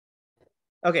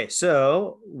Okay,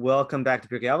 so welcome back to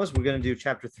Pirkei Avos. We're going to do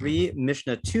chapter 3,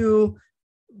 Mishnah 2,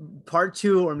 part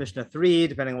 2, or Mishnah 3,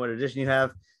 depending on what edition you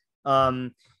have.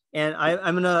 And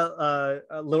I'm going to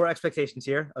lower expectations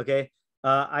here, okay?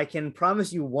 I can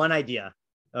promise you one idea,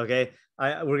 okay?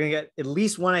 We're going to get at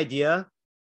least one idea,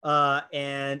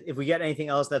 and if we get anything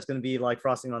else, that's going to be like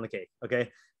frosting on the cake,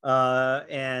 okay?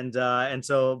 I'm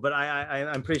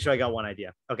pretty sure I got one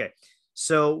idea. Okay.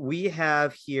 So we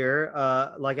have here,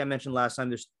 like I mentioned last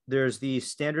time, there's the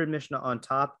standard Mishnah on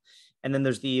top, and then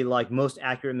there's the most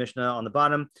accurate Mishnah on the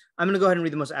bottom. I'm going to go ahead and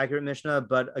read the most accurate Mishnah,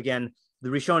 but again, the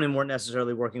Rishonim weren't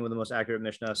necessarily working with the most accurate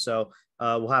Mishnah, so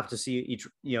we'll have to see each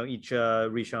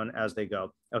Rishon as they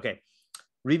go. Okay,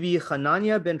 Rabbi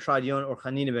Hanania ben Tradion or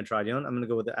Hanina ben Tradion. I'm going to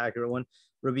go with the accurate one.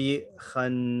 Rabbi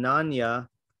Hanania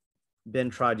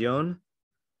ben Tradion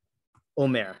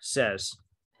Omer says.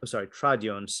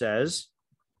 Tradion says,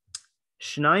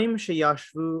 Shnaim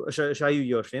shayu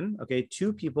yoshvim, okay,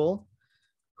 two people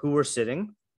who were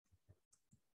sitting,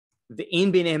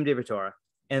 v'ein beinehem devar Torah,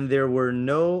 and there were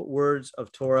no words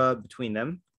of Torah between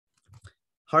them.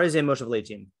 Harizeh moshav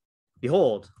leitzim.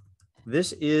 Behold,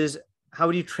 this is, how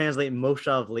would you translate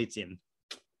moshav leitzim?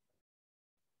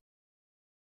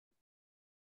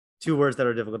 Two words that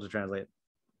are difficult to translate.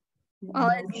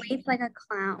 Well, it's Leith like a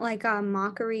clown, like a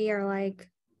mockery, or like.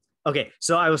 Okay,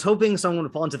 so I was hoping someone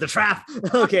would fall into the trap.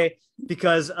 Okay,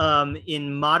 because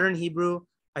in modern Hebrew,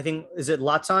 I think, is it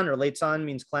latzan or leitzan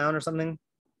means clown or something,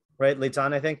 right?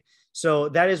 Leitzan, I think. So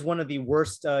that is one of the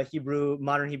worst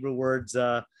modern Hebrew words.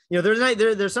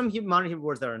 There's some modern Hebrew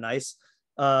words that are nice,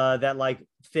 that like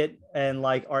fit and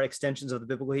like are extensions of the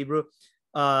biblical Hebrew.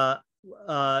 I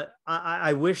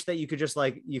wish that you could just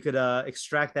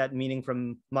extract that meaning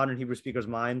from modern Hebrew speakers'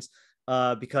 minds,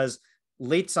 because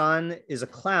leitzan is a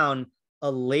clown. A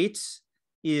late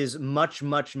is much,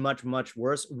 much, much, much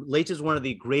worse. Late is one of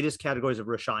the greatest categories of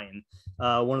Rishayim,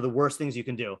 one of the worst things you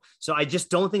can do. So I just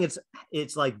don't think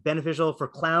it's like beneficial for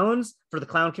clowns, for the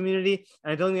clown community,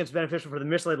 and I don't think it's beneficial for the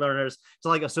Mishlei learners to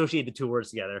like associate the two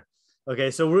words together. Okay,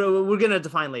 so we're going to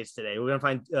define lates today. We're going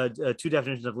to find two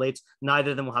definitions of lates. Neither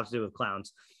of them will have to do with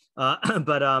clowns.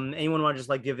 But anyone want to just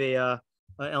like give a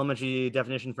elementary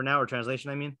definition for now, or translation,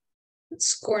 I mean?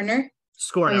 Scorner.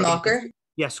 Mocker.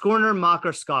 Yeah, scorner,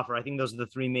 mocker, scoffer. I think those are the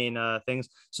three main things.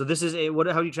 So this is how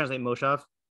do you translate moshav?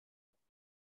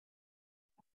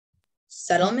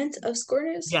 Settlement of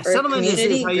scorners? Yeah, settlement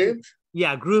community,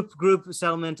 group. Group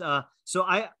settlement. So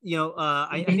I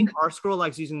think our scroll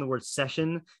likes using the word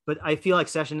session, but I feel like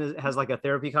session has like a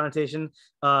therapy connotation,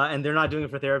 and they're not doing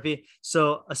it for therapy.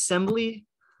 So an assembly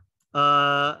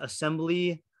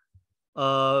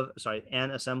of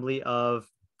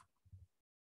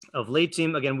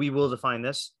leitzim. Again, we will define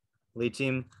this.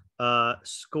 Leitzim,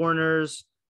 scorners,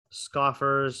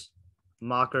 scoffers,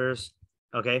 mockers.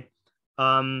 Okay.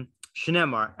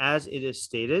 Shneimar, as it is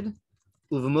stated,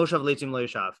 uv'moshav leitzim lo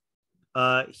yashav.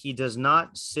 He does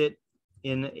not sit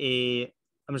in a,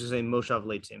 I'm just going to say moshav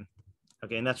leitzim.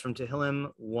 Okay, and that's from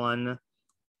Tehillim 1,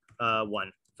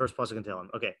 1. First pasuk in Tehillim.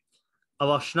 Okay.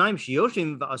 Aval shnaim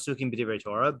sheyoshim v'asukim b'divrei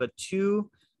Torah, but two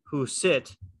who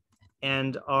sit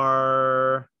and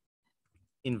are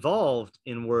involved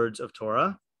in words of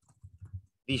Torah,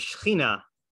 the Shechinah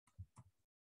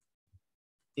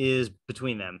is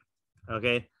between them.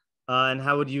 Okay, and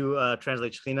how would you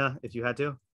translate Shechinah if you had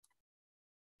to?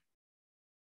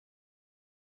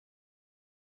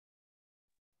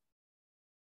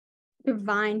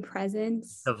 Divine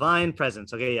presence. Divine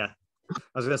presence. Okay, yeah. I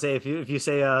was gonna say if you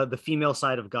say the female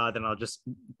side of God, then I'll just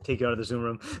take you out of the Zoom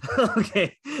room.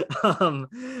 Okay.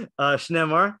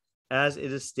 Shneimar, as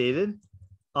it is stated,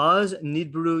 Az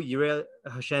nidbru yirei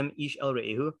Hashem ish el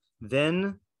re'ehu.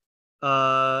 Then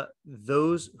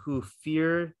those who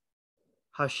fear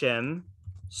Hashem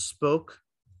spoke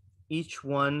each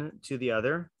one to the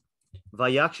other.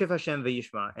 Vayakshev Hashem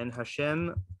vayishma, and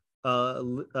Hashem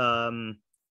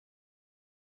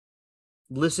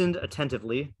listened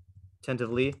attentively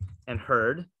and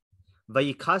heard.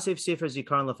 Vayikasev sefer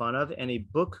zikaron lefanav, and a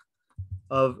book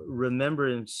of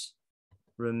remembrance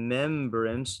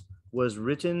was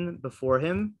written before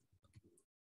him.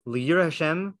 Liyira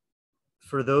Hashem,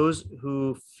 for those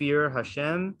who fear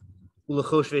Hashem,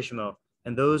 ulechosh veshmo,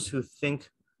 and those who think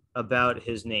about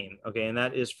his name. Okay, and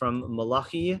that is from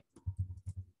Malachi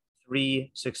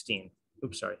 3:16.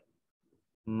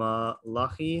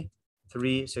 Malachi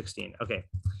 3:16. Okay,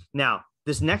 now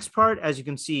this next part, as you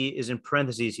can see, is in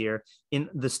parentheses here. In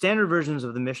the standard versions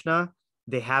of the Mishnah,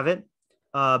 they have it.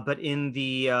 But in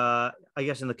the, I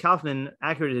guess in the Kaufman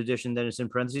accurate edition, then it's in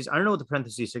parentheses. I don't know what the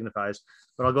parentheses signifies,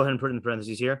 but I'll go ahead and put it in the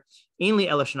parentheses here. Ainli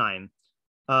elashnaim.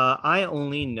 I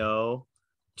only know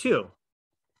 2.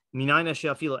 Minayna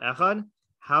she'afilu echad.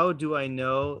 How do I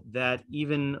know that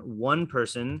even one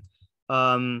person,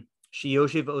 sheyoshev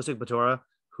v'osek b'Torah,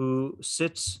 who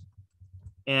sits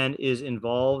and is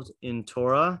involved in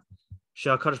Torah,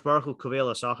 she'akadosh baruch hu kovei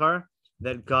l'sachar,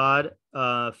 that God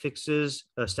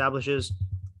establishes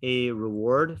a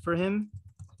reward for him.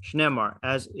 Shnemar,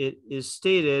 as it is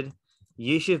stated,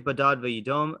 Yeshiv badad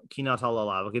ve'yidom kinat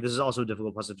halalav. Okay, this is also a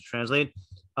difficult passage to translate.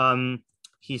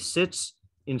 He sits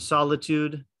in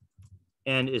solitude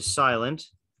and is silent.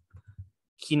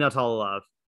 Kinat halalav,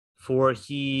 for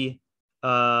he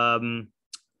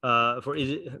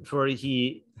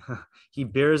he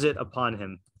bears it upon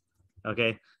him.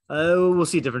 Okay, we'll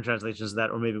see different translations of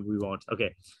that, or maybe we won't.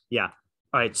 Okay, yeah.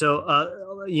 All right,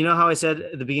 so you know how I said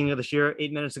at the beginning of the shiur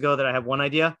 8 minutes ago that I have one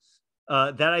idea?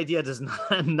 That idea does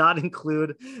not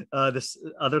include this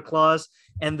other clause.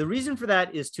 And the reason for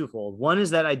that is twofold. One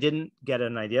is that I didn't get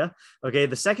an idea. Okay,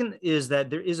 the second is that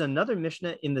there is another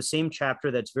mishnah in the same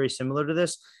chapter that's very similar to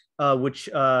this, which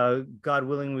God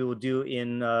willing we will do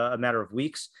in a matter of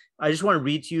weeks. I just want to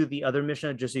read to you the other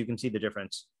mishnah just so you can see the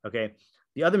difference. Okay.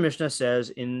 The other mishnah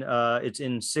says it's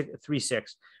in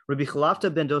 3:6. Rabbi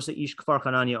Chalafta ben Dosa ish kfar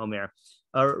Chananya omer.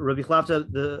 Rabbi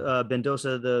Chalafta ben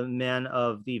Dosa, the man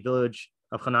of the village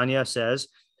of Chananya, says,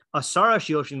 Asara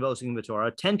shioshin v'osing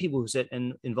b'Torah, 10 people who sit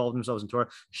and involve themselves in Torah.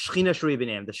 Shechinah shrei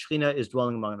b'neim. The Shechinah is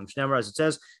dwelling among them. Shnemar, as it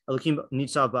says, Elokim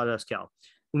nitzav b'adas kel.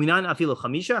 Uminan afilu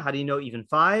chamisha. How do you know even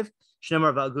 5?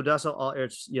 Shnemar v'agudasa al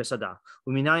eretz yasada.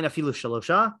 Uminayin afilu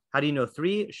shalosha. How do you know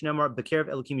 3? Shnemar b'kerev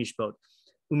Elokim yishpot.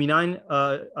 Uminayin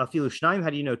afilu shnaim. How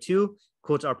do you know 2?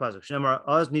 Quotes our pasuk. Shnemar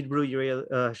az nidbru yirei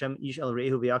Hashem ish el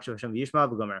reihu v'yakshav Hashem v'yishma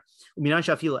v'gomer. Uminayin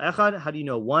shafilu echad. How do you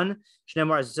know 1?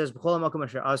 Shnemar, as it says, b'chol ha'makom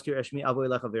asher azkir eshmi avo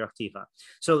elecha v'yachticha.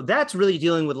 So that's really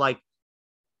dealing with like,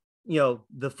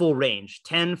 the full range,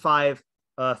 10, 5,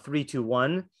 3, 2,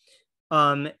 1.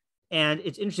 And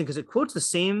it's interesting because it quotes the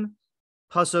same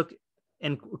pasuk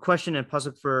and question and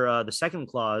pasuk for the second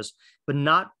clause, but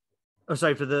not. Oh,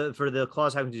 sorry, for the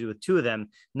clause having to do with 2 of them,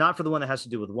 not for the one that has to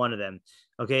do with 1 of them.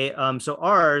 Okay, so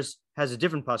ours has a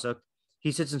different pasuk.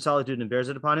 He sits in solitude and bears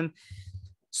it upon him.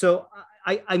 So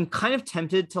I'm kind of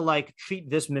tempted to like treat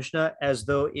this mishnah as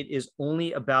though it is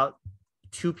only about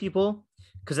 2 people,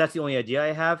 because that's the only idea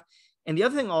I have. And the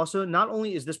other thing also, not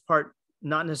only is this part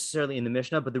not necessarily in the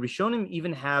mishnah, but the Rishonim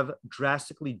even have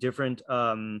drastically different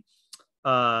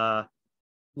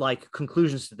like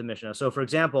conclusions to the mishnah. So for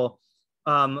example,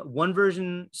 one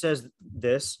version says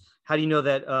this: how do you know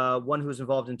that one who's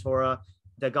involved in Torah,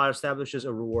 that God establishes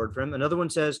a reward for him? Another one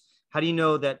says, how do you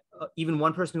know that even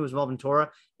one person who is involved in Torah,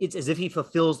 it's as if he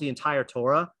fulfills the entire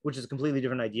Torah, which is a completely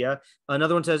different idea.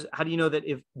 Another one says, how do you know that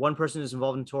if one person is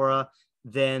involved in Torah,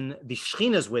 then the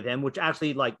Shechinah is with him, which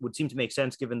actually like would seem to make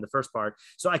sense given the first part.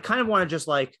 So I kind of want to just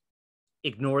like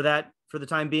ignore that for the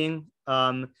time being.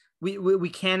 We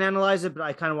can analyze it, but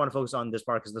I kind of want to focus on this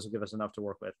part because this will give us enough to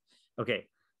work with. Okay.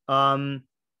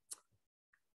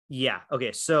 Yeah.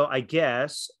 Okay. So I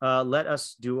guess let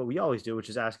us do what we always do, which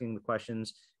is asking the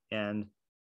questions and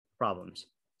problems.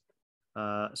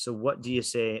 So what do you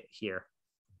say here?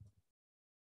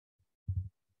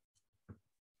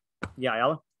 Yeah,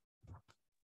 Ayala?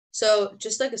 So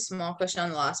just like a small question on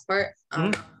the last part.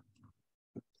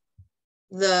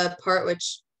 The part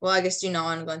which, well, I guess do you not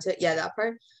want to go into it? Yeah, that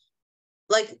part.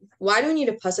 Like, why do we need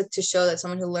a pasuk to show that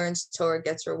someone who learns Torah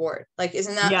gets reward? Like,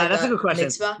 isn't that that's a good question.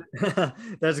 Mitzvah?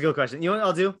 That's a good question. You know what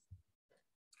I'll do?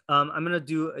 I'm gonna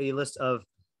do a list of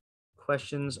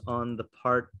questions on the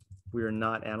part we're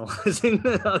not analyzing.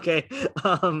 Okay.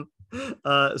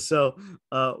 So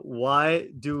why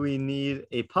do we need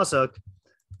a pasuk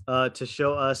to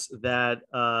show us that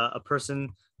a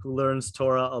person who learns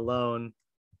Torah alone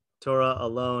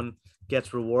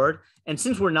gets reward? And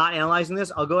since we're not analyzing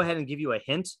this, I'll go ahead and give you a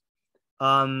hint.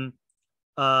 So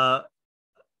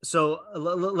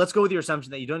let's go with your assumption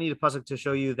that you don't need a pasuk to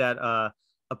show you that a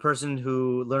person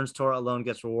who learns Torah alone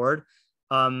gets reward.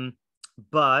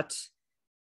 But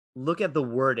look at the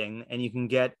wording and you can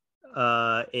get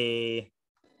a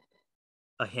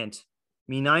hint.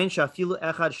 What's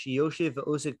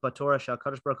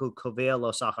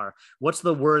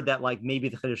the word that like maybe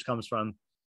the chiddush comes from?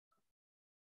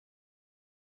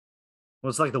 Well,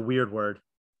 it's like the weird word.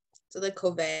 So the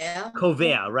kovea.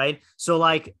 Kovea, right? So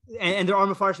like, and there are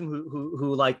mafarshim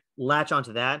who like latch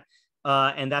onto that,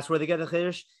 and that's where they get the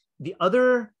chiddush. The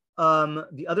other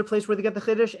place where they get the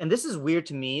chiddush, and this is weird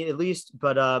to me at least,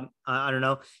 but I don't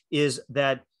know, is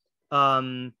that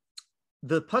the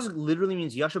pasuk literally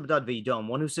means yashav b'dad ve'idom,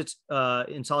 one who sits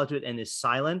in solitude and is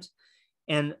silent.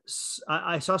 And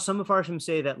I saw some of Farshim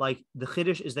say that like the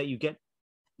chiddush is that you get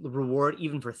the reward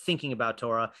even for thinking about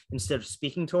Torah instead of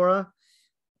speaking Torah.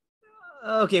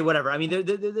 Okay, whatever. I mean,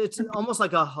 it's almost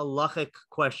like a halachic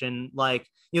question. Like,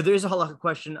 there is a halachic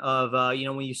question of,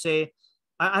 when you say,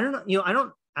 I don't know, I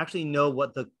don't actually know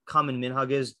what the common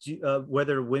minhag is.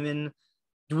 Whether do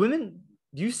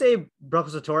you say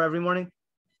brachos Torah every morning?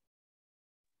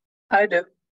 I do.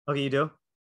 Okay, you do?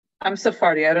 I'm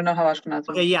Sephardi. I don't know how Ashkenazim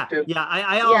Okay, yeah. do. Yeah,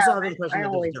 I also have a question I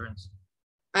of always- difference.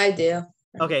 I do.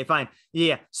 Okay, fine.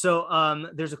 Yeah. So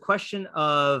there's a question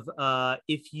of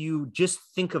if you just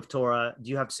think of Torah, do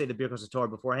you have to say the birkos Torah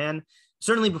beforehand?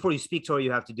 Certainly before you speak Torah,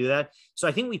 you have to do that. So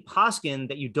I think we paskin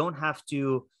that you don't have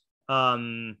to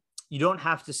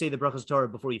say the birkos Torah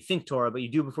before you think Torah, but you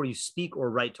do before you speak or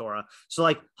write Torah. So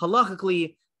like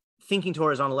halachically, thinking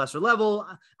Torah is on a lesser level.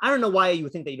 I don't know why you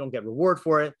would think that you don't get reward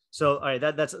for it. So all right,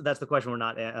 that's the question we're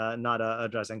not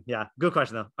addressing. Yeah, good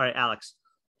question though. All right, Alex.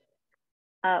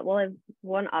 Well, I have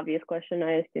one obvious question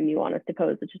I assume you want us to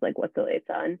pose, which is like, what's the late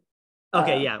on?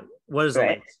 Okay, yeah. What is the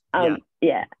right. late?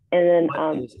 Yeah. And then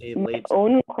What is a my late?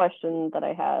 own question that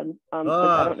I had, which I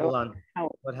don't know hold on.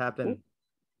 how. What happened?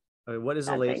 Okay, what is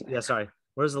the Bad late? thing. Yeah, sorry.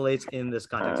 What is the late in this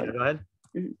context? Yeah, go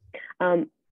ahead.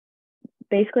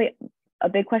 Basically, a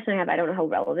big question I have, I don't know how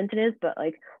relevant it is, but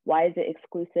like, why is it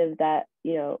exclusive that,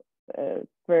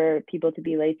 for people to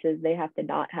be late, is they have to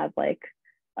not have like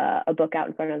a book out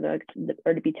in front of them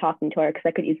or to be talking Torah? Because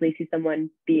I could easily see someone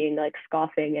being like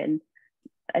scoffing and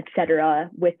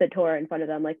etc. with the Torah in front of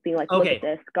them, like being like, look at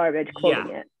this garbage, quoting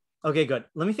it. Okay, good.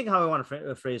 Let me think how I want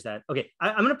to phrase that. Okay,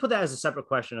 I'm going to put that as a separate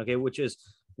question. Okay, which is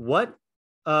why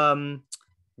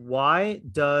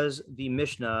does the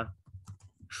Mishnah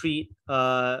treat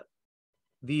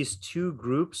these two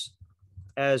groups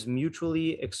as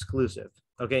mutually exclusive?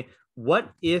 Okay,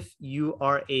 what if you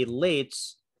are a late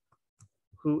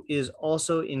who is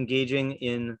also engaging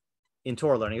in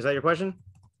Torah learning? Is that your question?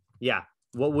 Yeah.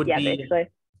 What would be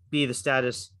the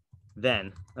status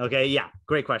then? Okay. Yeah.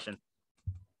 Great question.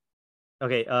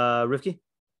 Okay. Rivki?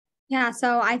 Yeah,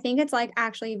 so I think it's like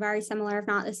actually very similar, if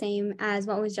not the same as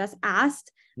what was just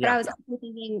asked. But I was also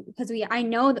thinking, because I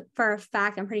know that for a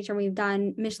fact, I'm pretty sure we've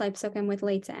done Mishlei Psukim with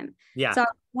Leitzim. Yeah. So I'm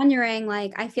wondering,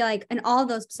 like, I feel like in all of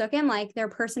those Psukim, like their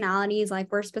personalities,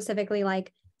 like were specifically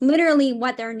like literally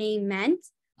what their name meant.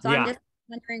 So I'm just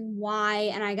wondering why,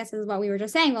 and I guess this is what we were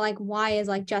just saying, but like why is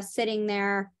like just sitting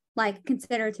there like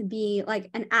considered to be like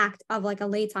an act of like a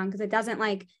leitzan, because it doesn't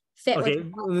like fit. Okay,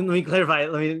 let me clarify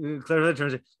the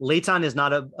terms. Leitzan is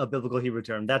not a biblical Hebrew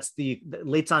term. That's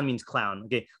leitzan means clown.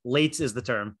 Okay, leitz is the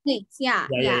term. Leitz, yeah.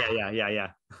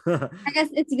 I guess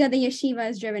it's good the yeshiva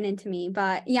is driven into me,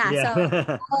 but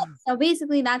so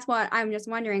basically that's what I'm just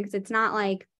wondering, because it's not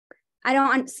like, I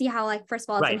don't see how, like, first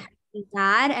of all, it's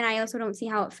bad, and I also don't see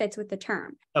how it fits with the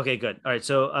term. Okay, good. All right,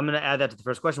 so I'm going to add that to the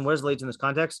first question. What is late in this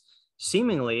context?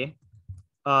 Seemingly,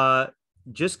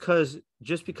 just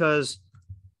because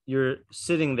you're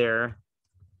sitting there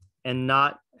and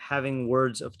not having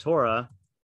words of Torah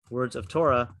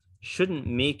shouldn't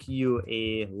make you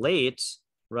a late,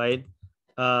 right?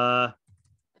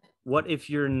 What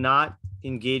if you're not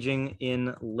engaging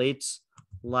in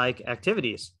late-like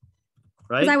activities?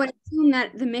 Right? Because I would assume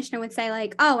that the Mishnah would say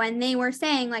like, oh, and they were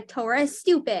saying like Torah is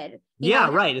stupid. You know?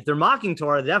 Right. If they're mocking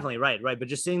Torah, definitely right. But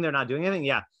just sitting there not doing anything,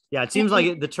 yeah. It seems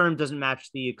like the term doesn't match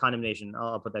the condemnation.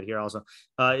 I'll put that here also.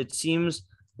 It seems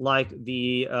like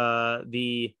the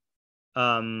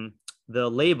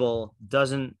label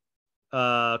doesn't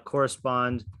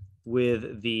correspond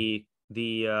with the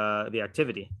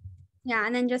activity. Yeah,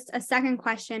 and then just a second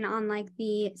question on like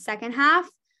the second half.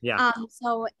 Yeah.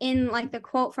 So in like the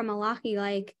quote from Malachi,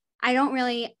 like I don't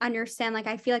really understand. Like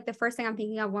I feel like the first thing I'm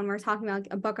thinking of when we're talking about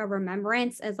like a book of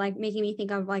remembrance is like making me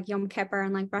think of like Yom Kippur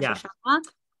and like Rosh Hashanah.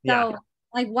 So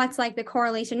like what's like the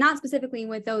correlation, not specifically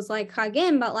with those like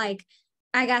Chagim, but like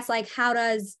I guess like how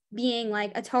does being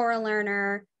like a Torah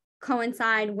learner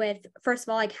coincide with, first of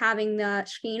all, like having the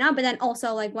Shechinah, but then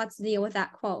also like what's the deal with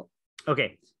that quote?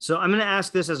 Okay, so I'm going to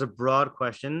ask this as a broad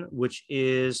question, which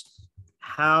is,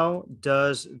 how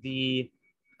does the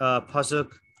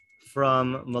pasuk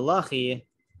from Malachi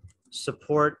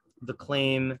support the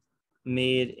claim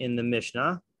made in the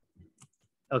Mishnah?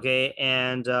 Okay,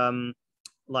 and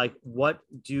like what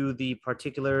do the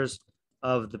particulars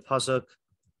of the pasuk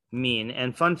mean?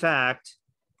 And fun fact,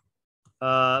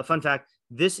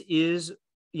 this is,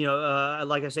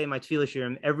 like I say in my tefillah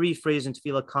shiurim,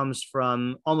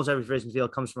 almost every phrase in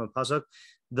tefillah comes from a pasuk.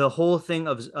 The whole thing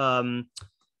of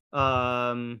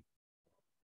I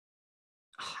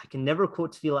can never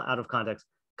quote tefillah out of context.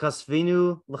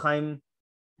 Kasvenu l'chaim.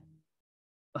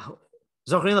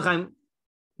 Zochrin l'chaim,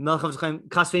 melech l'chaim,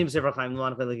 kasveim b'sefer chaim,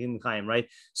 l'man l'chaim, right?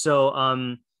 So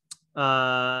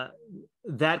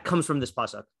that comes from this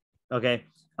pasuk. Okay.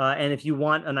 And if you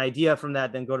want an idea from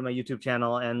that, then go to my YouTube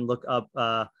channel and look up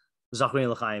Zochrin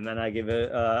l'chaim, and I give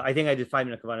it. I think I did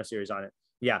 5-minute Kavanah series on it.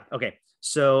 Yeah. Okay.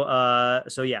 So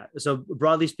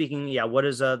broadly speaking, yeah. What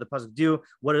does the pasuk do?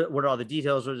 What are all the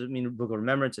details? What does it mean? Book of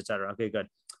remembrance, etc. Okay, good.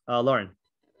 Lauren.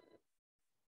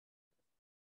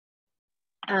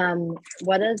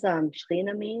 What does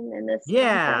Shechinah mean in this?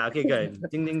 Yeah. context? Okay, good.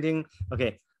 Ding, ding, ding.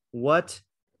 Okay. What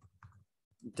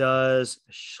does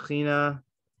Shechinah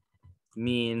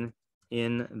mean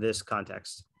in this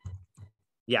context?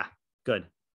 Yeah. Good.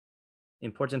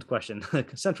 Important question.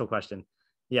 Central question.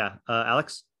 Yeah.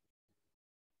 Alex.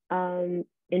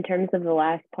 In terms of the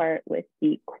last part with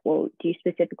the quote, do you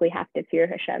specifically have to fear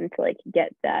Hashem to like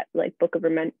get that like book of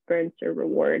remembrance or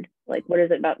reward? Like, what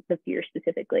is it about the fear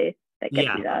specifically that gets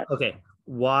you that? Okay.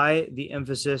 Why the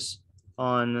emphasis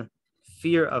on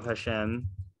fear of Hashem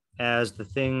as the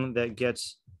thing that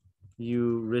gets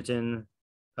you written,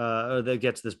 or that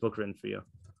gets this book written for you?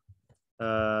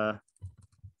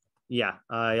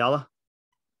 Yala.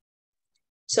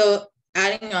 So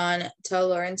adding on to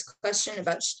Lauren's question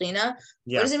about Shechinah,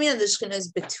 what does it mean that the Shechinah is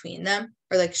between them,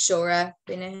 or like Shora?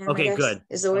 Okay, good.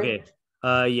 Is the word? Okay.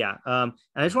 And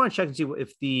I just want to check and see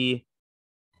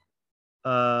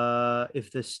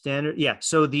if the standard,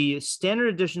 so the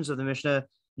standard editions of the Mishnah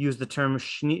use the term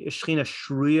Shechinah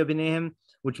shruya b'neihem,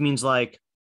 which means like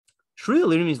shruya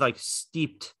literally means like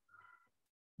steeped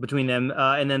between them,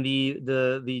 and then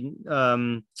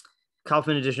the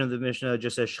Kaufman edition of the Mishnah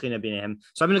just says Shechinah b'neihem.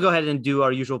 So I'm going to go ahead and do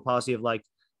our usual policy of like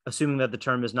assuming that the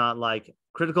term is not like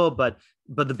critical, but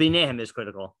the b'neihem is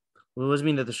critical. What does it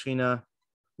mean that the Shechinah?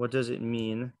 What does it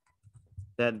mean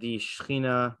that the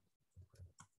Shechinah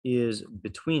is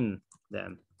between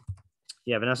them?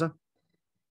 Yeah, Vanessa?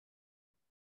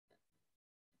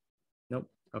 Nope.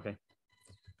 Okay.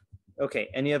 Okay.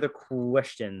 Any other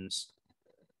questions?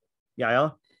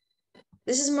 Yael?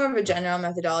 This is more of a general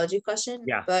methodology question.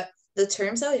 Yeah. But the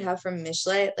terms that we have from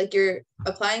Mishlei, like you're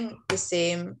applying the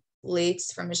same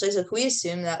lates from Mishlei. So can we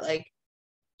assume that like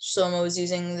Shlomo was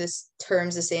using this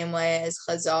terms the same way as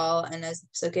Chazal and as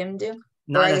Psukim do?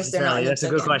 Not necessarily. That's a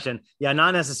good question. Yeah,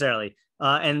 not necessarily.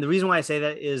 And the reason why I say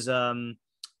that is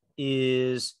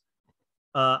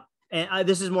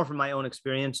this is more from my own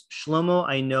experience. Shlomo,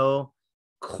 I know,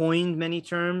 coined many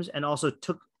terms and also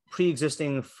took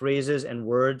pre-existing phrases and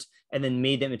words and then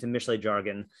made them into Mishlei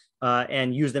jargon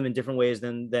and used them in different ways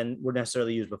than were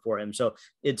necessarily used before him. So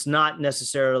it's not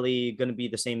necessarily going to be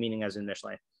the same meaning as in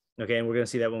Mishlei. Okay, and we're going to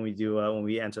see that when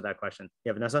we answer that question.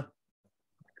 Yeah, Vanessa?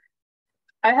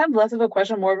 I have less of a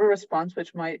question, more of a response,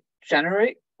 which might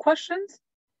generate questions.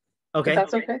 Okay. If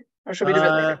that's okay? Or should we do it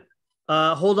later?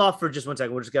 Hold off for just 1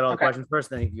 second. We'll just get all the questions first,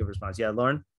 then you can give a response. Yeah,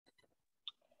 Lauren?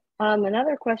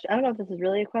 Another question. I don't know if this is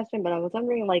really a question, but I was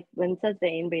wondering, like, when it says the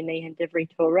Ein B'nei Divrei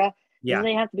Torah, do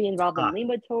they have to be involved in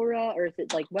Limud Torah, or is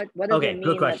it like what does it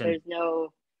mean that there's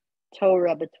no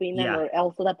Torah between them, or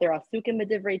also that they're asukim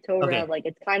b'divrei Torah? Okay. Like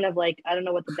it's kind of like I don't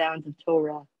know what the bounds of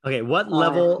Torah. Okay, what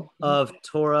level of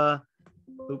Torah?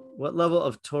 What level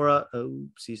of Torah?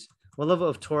 What level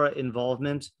of Torah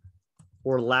involvement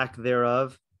or lack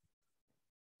thereof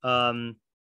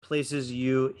places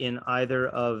you in either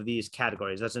of these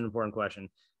categories? That's an important question.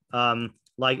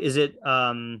 Like, is it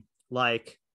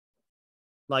like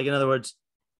in other words,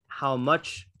 how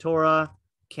much Torah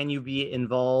can you be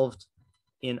involved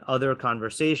in other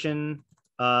conversation?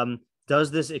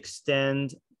 Does this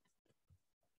extend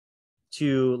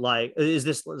to like, is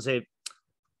this, let's say,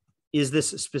 is this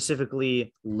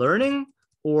specifically learning,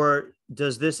 or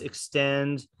does this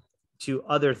extend to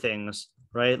other things,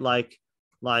 right? Like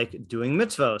doing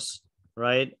mitzvos,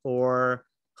 right? Or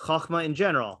chachma in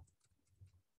general.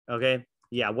 Okay.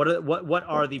 Yeah. What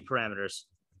are the parameters?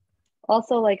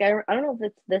 Also, like, I don't know if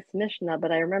it's this Mishnah,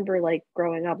 but I remember like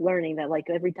growing up learning that like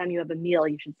every time you have a meal,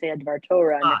 you should say a Dvar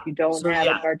Torah. And if you don't have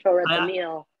a Dvar Torah at the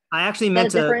meal, I actually meant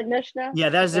to. Different Mishnah? Yeah,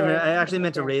 that's different. I actually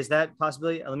meant to raise that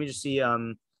possibly. Let me just see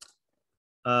if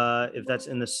that's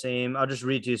in the same. I'll just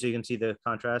read to you so you can see the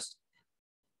contrast.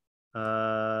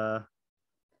 I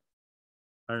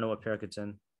don't know what parak it's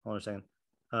in. Hold on a second.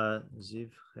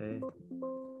 Zivche.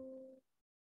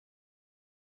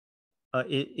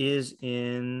 It is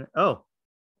in. Oh,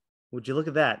 would you look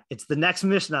at that? It's the next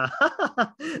Mishnah.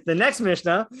 The next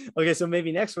Mishnah. Okay, so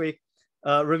maybe next week.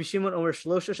 Rabbi Shimon Omer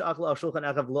Shlosha Aklu Al Shulchan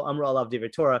Achav Lo Amru Alav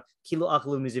Divrei Torah Kilo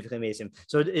Aklu Mizivchei Mesim.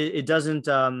 So it doesn't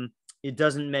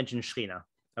mention Shechinah.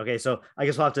 Okay, so I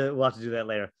guess we'll have to do that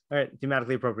later. All right,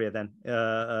 thematically appropriate then,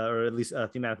 or at least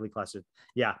thematically clustered.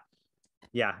 Yeah.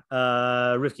 Yeah.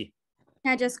 Rivki.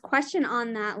 Yeah, just question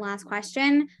on that last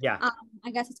question. Yeah.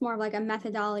 I guess it's more of like a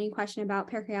methodology question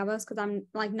about Pirkei Avos because I'm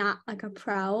like not like a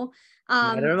pro.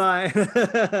 Neither am I.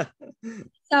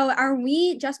 So are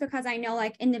we, just because I know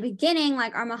like in the beginning,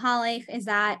 like our mahalik is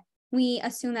that we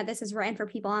assume that this is written for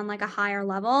people on like a higher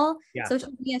level. Yeah. So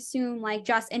should we assume like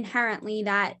just inherently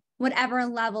that whatever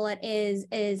level it is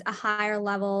a higher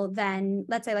level than,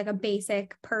 let's say, like a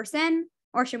basic person,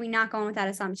 or should we not go in with that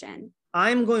assumption?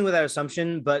 I'm going with that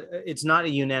assumption, but it's not a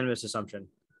unanimous assumption.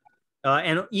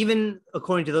 And even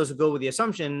according to those who go with the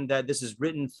assumption that this is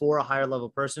written for a higher level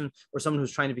person or someone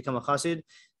who's trying to become a chassid,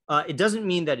 it doesn't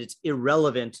mean that it's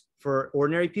irrelevant for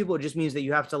ordinary people. It just means that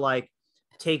you have to like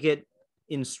take it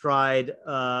in stride,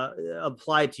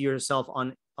 apply it to yourself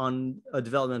on a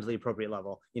developmentally appropriate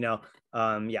level. Yeah,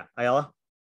 Ayala.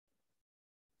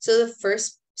 So the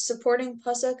first supporting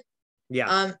pasuk,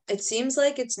 it seems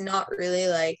like it's not really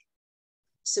like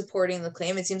supporting the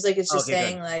claim. It seems like it's just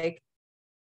saying good. Like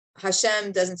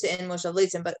Hashem doesn't sit in Moshav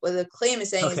Leitzim, but what the claim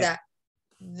is saying is that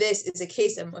this is a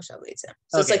case of Moshav Leitzim.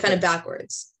 So it's like kind of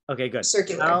backwards. Okay, good.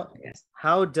 Circular.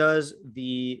 How does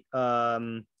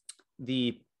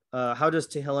how does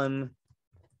Tehillim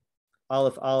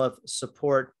Aleph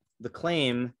support the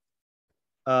claim?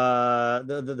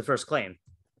 The first claim.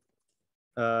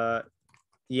 Right.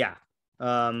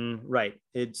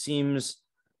 It seems.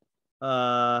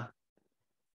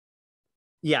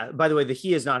 By the way, the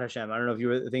he is not Hashem. I don't know if you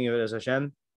were thinking of it as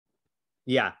Hashem.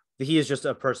 Yeah, the he is just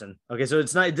a person. Okay, so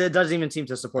it's not. It doesn't even seem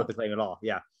to support the claim at all.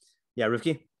 Yeah,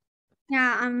 Rivki.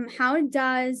 Yeah. How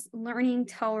does learning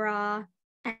Torah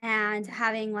and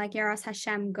having like Yaras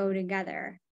Hashem go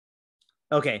together?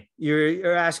 Okay,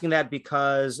 you're asking that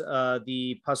because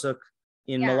the pasuk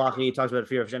in Malachi talks about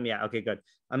fear of Hashem. Yeah. Okay, good.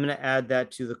 I'm going to add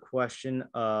that to the question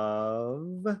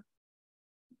of.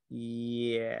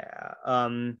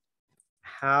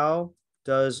 How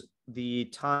does the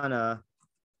Tana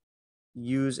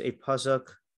use a pasuk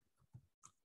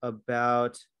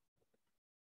about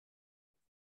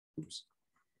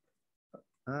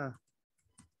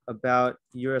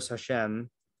Yiras Hashem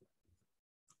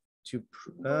to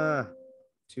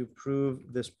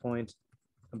prove this point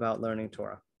about learning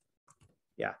Torah?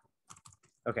 Yeah.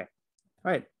 Okay.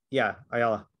 All right. Yeah,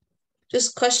 Ayala.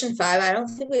 Just question 5. I don't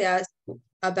think we asked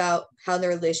about how the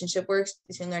relationship works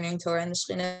between learning Torah and the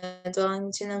Shechinah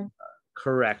dwelling between them.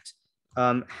 Correct.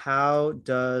 How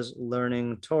does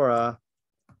learning Torah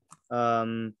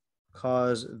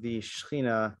cause the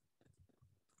Shechinah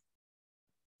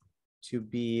to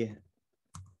be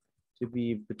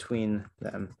between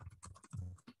them?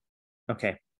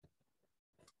 Okay.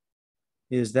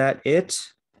 Is that it?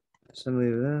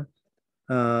 Somebody.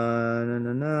 I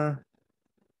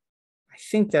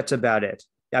think that's about it.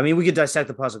 I mean, we could dissect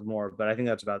the pasuk more, but I think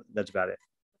that's about it.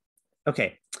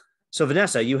 Okay. So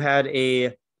Vanessa, you had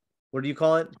what do you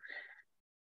call it?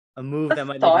 A move that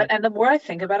might thought, and the more I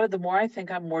think about it, the more I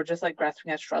think I'm more just like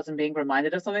grasping at straws and being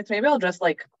reminded of something. So maybe I'll just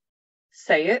like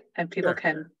say it and people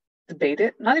can debate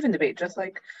it. Not even debate, just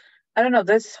like, I don't know,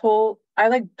 I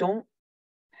like don't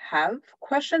have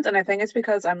questions. And I think it's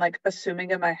because I'm like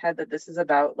assuming in my head that this is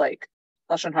about like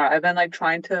Lashon Hara.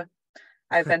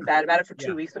 I've been bad about it for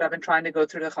 2 weeks, but I've been trying to go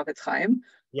through the Chafetz Chaim.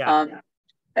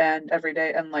 And every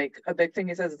day. And like a big thing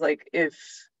he says is like, if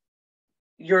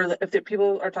the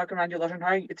people are talking around your Lashon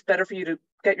Hara, it's better for you to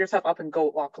get yourself up and go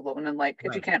walk alone. And like,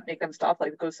 if you can't make them stop,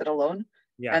 like go sit alone.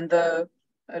 Yeah. And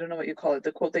I don't know what you call it,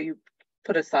 the quote that you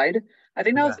put aside, I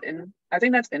think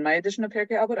that's in my edition of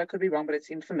Pirkei Avos. I could be wrong, but it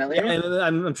seemed familiar. Yeah,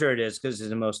 I'm sure it is because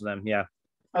it's in most of them. Yeah.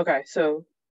 Okay. So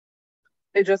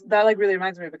that like really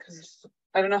reminds me, because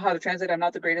I don't know how to translate. I'm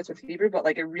not the greatest with Hebrew, but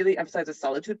like it really emphasizes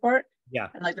solitude part. Yeah.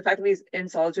 And like the fact that he's in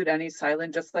solitude and he's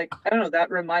silent, just like, I don't know, that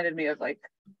reminded me of like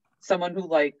someone who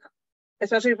like,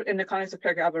 especially in the context of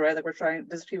Pirkei Avos, right? Like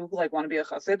there's people who like want to be a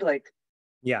chassid, like,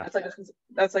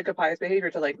 that's like a pious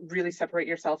behavior to like really separate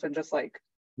yourself and just like,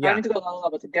 I don't need to go la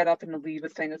but to get up and to leave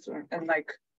with things and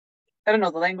like, I don't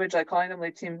know, the language, like calling them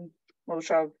leitzim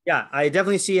moshav. Yeah, I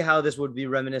definitely see how this would be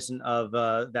reminiscent of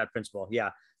that principle. Yeah.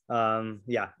 And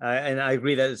I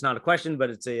agree that it's not a question, but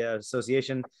it's a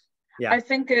association. Yeah, I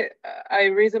think I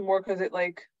raise it more because it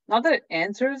like, not that it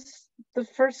answers the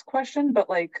first question, but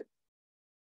like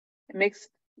it makes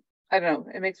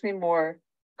me more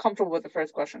comfortable with the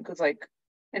first question, because like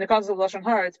in the concept of Lashon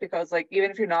Hara, it's because like even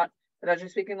if you're not actually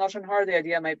speaking Lashon Hara, the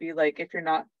idea might be like if you're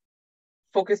not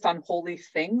focused on holy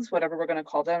things, whatever we're going to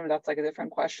call them, that's like a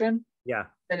different question. Yeah,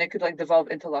 then it could like devolve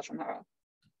into Lashon Hara.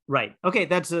 Right. Okay.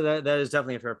 That is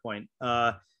definitely a fair point.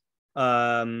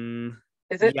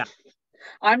 Is it? Yeah.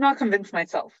 I'm not convinced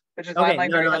myself, which is why I'm like,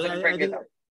 bring it up.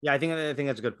 Yeah, I think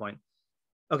that's a good point.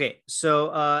 Okay,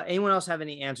 so anyone else have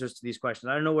any answers to these questions?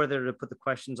 I don't know whether to put the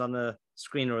questions on the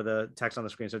screen or the text on the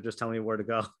screen, so just tell me where to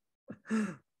go.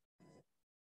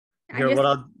 Here,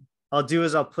 what I'll do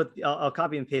is I'll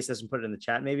copy and paste this and put it in the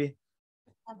chat, maybe.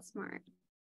 That's smart.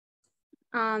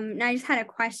 Now I just had a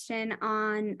question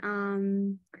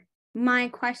on my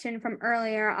question from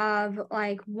earlier of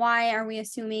like, why are we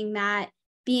assuming that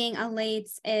being a late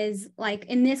is like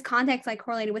in this context, like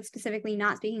correlated with specifically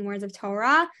not speaking words of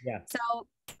Torah? Yeah. So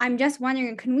I'm just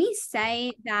wondering, can we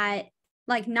say that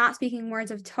like not speaking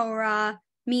words of Torah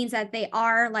means that they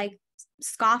are like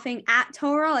scoffing at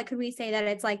Torah? Like, could we say that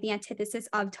it's like the antithesis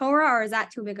of Torah, or is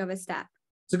that too big of a step?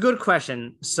 It's a good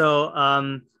question. So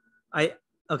I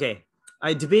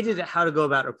debated how to go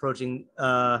about approaching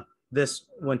this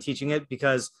when teaching it,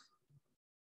 because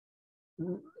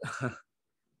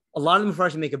a lot of the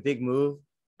Mepharshim make a big move.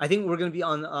 I think we're going to be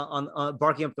on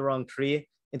barking up the wrong tree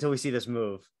until we see this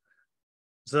move.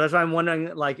 So that's why I'm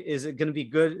wondering, like, is it going to be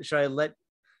good? Should I let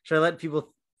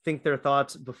people think their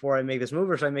thoughts before I make this move,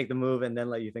 or should I make the move and then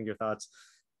let you think your thoughts?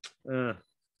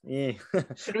 Yeah.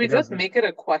 Should we just make it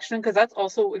a question? Because that's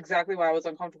also exactly why I was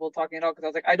uncomfortable talking it out, because I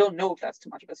was like, I don't know if that's too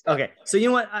much of a step. Okay, so you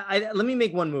know what? Let me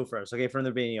make one move first, okay, from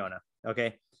the Rbiya Yona.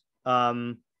 Okay.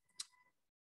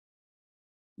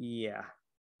 Yeah.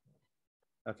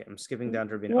 Okay, I'm skipping down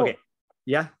to Rbiya. Okay.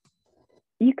 Yeah.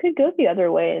 You could go the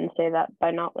other way and say that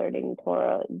by not learning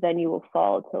Torah, then you will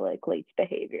fall to like late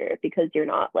behavior, because you're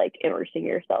not like immersing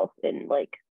yourself in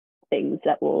like things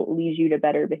that will lead you to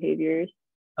better behaviors.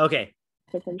 Okay,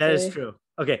 that is true.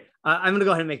 Okay, I'm gonna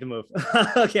go ahead and make the move.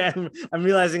 Okay, I'm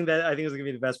realizing that I think it's gonna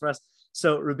be the best for us.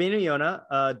 So Rbiya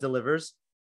Yona delivers,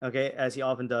 okay, as he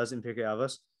often does in Pirkei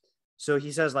Avos. So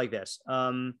he says like this.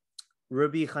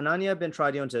 Rabbi Hanania ben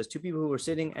Tradion says, two people who were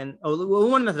sitting, and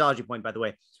one methodology point, by the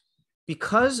way.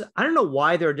 Because I don't know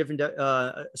why there are different,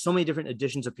 so many different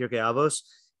editions of Pirkei Avos,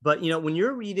 but you know, when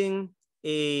you're reading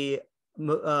when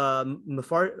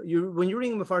you're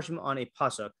reading Mefarshim on a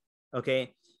pasuk,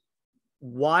 okay,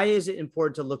 why is it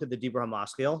important to look at the Dibur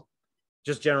HaMaskil?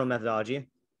 Just general methodology.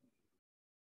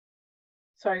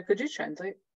 Sorry, could you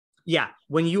translate? Yeah,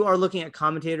 when you are looking at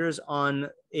commentators on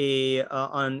a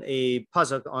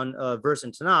pasuk, on a verse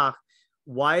in Tanakh,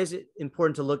 why is it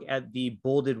important to look at the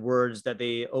bolded words that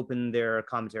they open their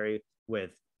commentary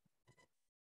with?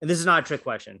 And this is not a trick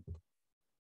question.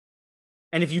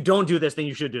 And if you don't do this, then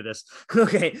you should do this.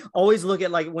 Okay, always look at,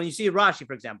 like, when you see a Rashi,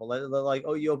 for example, like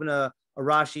you open a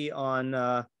Rashi on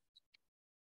hold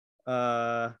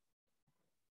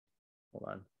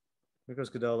on,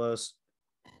 Mikros Gedolos,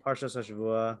 Parshas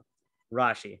HaShavua,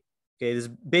 Rashi. Okay, this is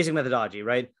basic methodology,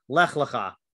 right? Lech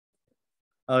Lecha.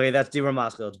 Okay, that's Dibur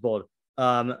HaMaskil. It's bold.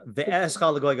 Why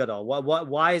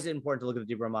is it important to look at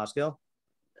the Dibur HaMaskil?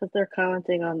 Because they're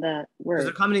commenting on that word. Because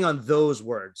they're commenting on those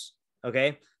words.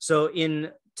 Okay, so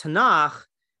in Tanakh,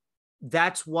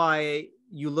 that's why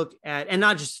you look at, and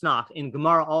not just Tanakh, in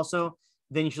Gemara also,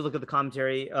 then you should look at the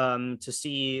commentary to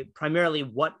see primarily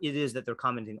what it is that they're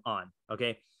commenting on.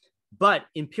 Okay, but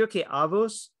in Pirkei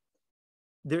Avos,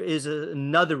 there is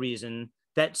another reason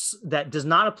that does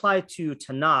not apply to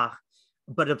Tanakh,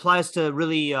 but it applies to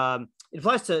really to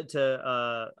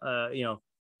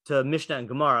Mishnah and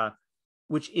Gemara,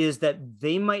 which is that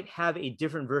they might have a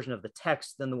different version of the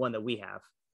text than the one that we have.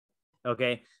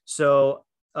 Okay, so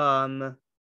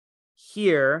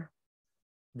here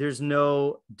there's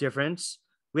no difference.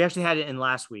 We actually had it in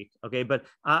last week. Okay, but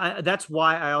that's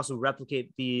why I also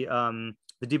replicate the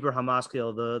Dibur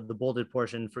HaMaskil, the bolded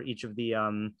portion for each of the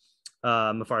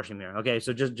Mefarshim here. Okay,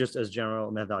 so just as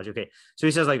general methodology. Okay, so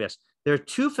he says like this: there are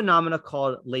two phenomena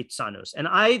called leitzanus, and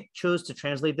I chose to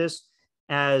translate this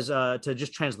as to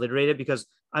just transliterate it, because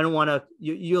I don't want to.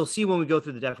 You'll see when we go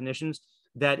through the definitions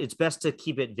that it's best to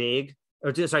keep it vague,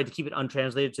 or to keep it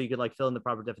untranslated, so you could like fill in the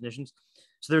proper definitions.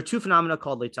 So there are two phenomena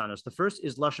called leitzanus. The first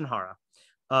is lashon hara,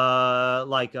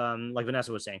 like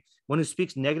Vanessa was saying, one who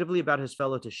speaks negatively about his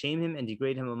fellow to shame him and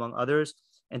degrade him among others,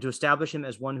 and to establish him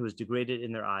as one who is degraded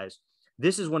in their eyes.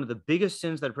 This is one of the biggest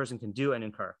sins that a person can do and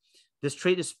incur. This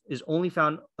trait is only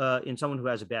found in someone who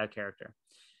has a bad character.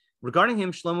 Regarding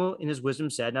him, Shlomo in his wisdom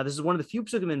said, now this is one of the few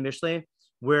psukim in Mishlei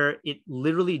where it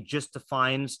literally just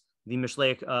defines the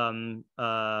Mishlei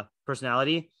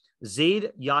personality.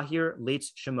 Zaid Yahir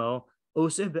Leitz Shemo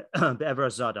Oseh Be'ever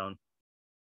Zadon.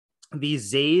 The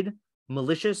Zaid,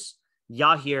 malicious,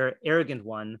 Yahir, arrogant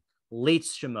one,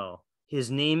 Leitz Shemo.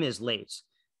 His name is Leitz.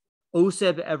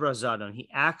 Oseh Be'ever Zadon. He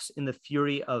acts in the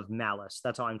fury of malice.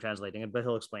 That's how I'm translating it, but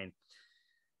he'll explain.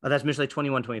 That's Mishlei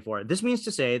 21:24. This means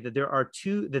to say that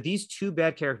these two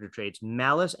bad character traits,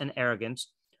 malice and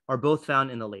arrogance, are both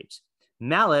found in the Leitz.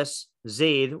 Malice,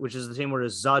 zaid, which is the same word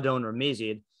as zadon or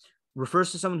mazid,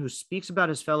 refers to someone who speaks about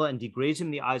his fellow and degrades him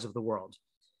in the eyes of the world.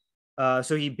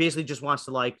 So he basically just wants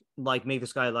to like make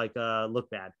this guy look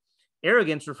bad.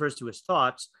 Arrogance refers to his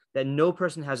thoughts that no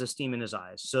person has esteem in his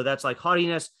eyes. So that's like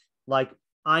haughtiness, like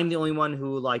I'm the only one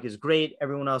who like is great.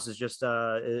 Everyone else is just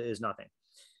is nothing.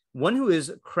 One who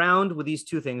is crowned with these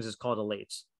two things is called a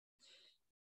lates.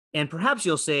 And perhaps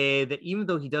you'll say that even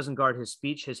though he doesn't guard his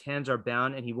speech, his hands are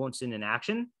bound and he won't sin in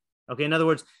action. Okay, in other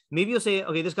words, maybe you'll say,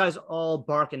 okay, this guy's all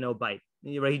bark and no bite.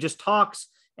 Right? He just talks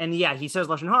and yeah, he says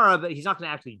lashon hara, but he's not going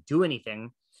to actually do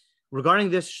anything. Regarding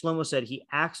this, Shlomo said he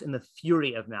acts in the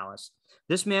fury of malice.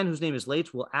 This man, whose name is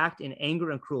Lates, will act in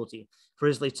anger and cruelty, for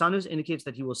his Latesanus indicates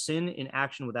that he will sin in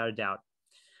action without a doubt.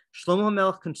 Shlomo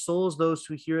HaMelech consoles those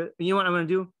who hear it. You know what I'm going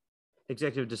to do?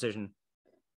 Executive decision.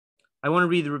 I want to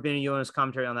read the Rabbeinu Yona's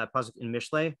commentary on that pasuk in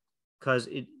Mishlei because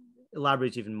it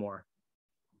elaborates even more.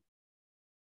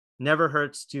 Never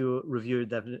hurts to review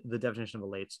the definition of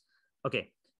a Lates.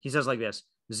 Okay, he says like this.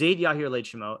 Zaid Yahir Leit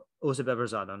Shemo, Oseb Ever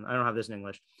Zadon. I don't have this in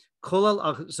English.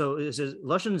 So it says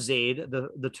Lashon Zaid,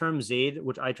 the term Zaid,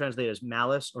 which I translate as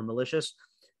malice or malicious,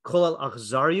 Kolal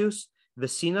Achzarius,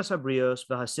 Vesinas Habrios,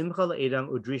 Vahasimcha Le'edam,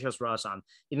 Udrishas Ra'asam.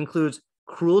 It includes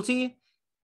cruelty,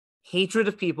 hatred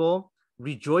of people,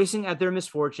 rejoicing at their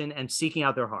misfortune, and seeking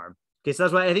out their harm. Okay, so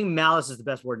that's why I think malice is the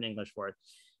best word in English for it.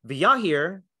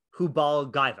 V'yahir hu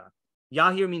bal gaiva.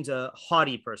 Yahir means a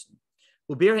haughty person.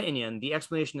 Ubir Inyan, the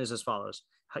explanation is as follows.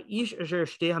 The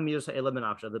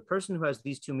person who has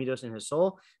these two midos in his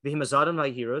soul,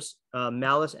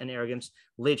 malice and arrogance,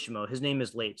 late shemo. His name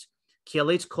is late. The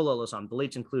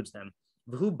late includes them.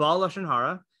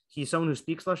 He's someone who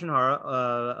speaks lashon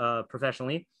hara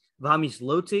professionally. And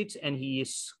he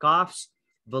scoffs.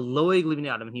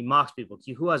 And he mocks people.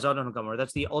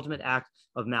 That's the ultimate act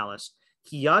of malice.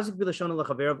 He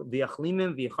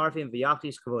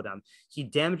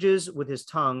damages with his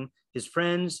tongue his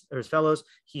friends or his fellows.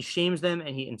 He shames them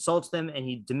and he insults them and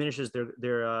he diminishes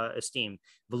their esteem.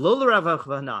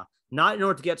 Not in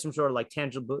order to get some sort of like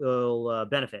tangible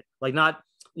benefit. Like not,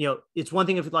 it's one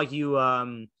thing if like you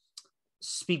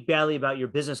speak badly about your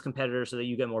business competitor so that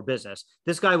you get more business.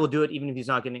 This guy will do it even if he's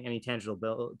not getting any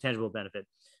tangible benefit.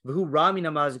 This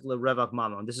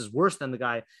is worse than the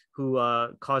guy who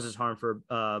causes harm for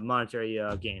monetary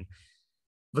gain.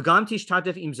 And if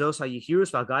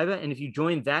you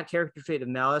join that character trait of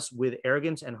malice with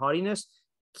arrogance and haughtiness,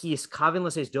 when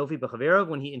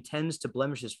he intends to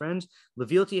blemish his friends,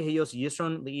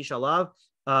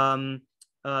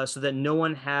 so that no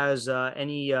one has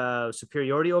any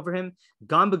superiority over him.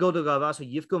 And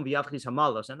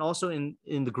also in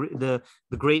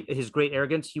his great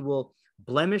arrogance, he will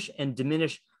blemish and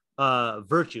diminish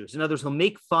virtues. In other words, he'll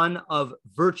make fun of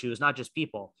virtues, not just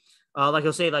people. Like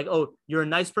he'll say, like, "Oh, you're a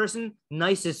nice person.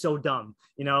 Nice is so dumb."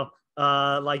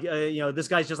 This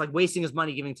guy's just like wasting his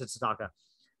money giving to tzedakah.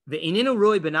 He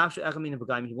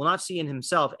will not see in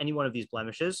himself any one of these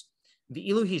blemishes.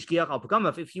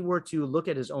 If he were to look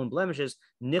at his own blemishes,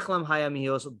 he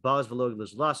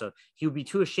would be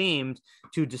too ashamed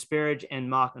to disparage and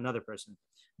mock another person.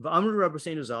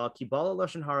 Chazal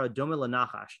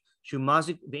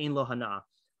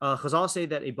say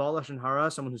that a Baal Lashon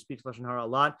Hara, someone who speaks Lashon Hara a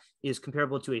lot, is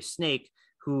comparable to a snake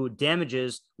who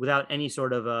damages without any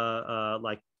sort of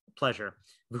pleasure.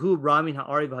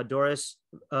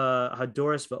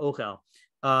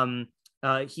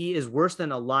 He is worse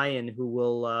than a lion who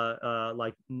will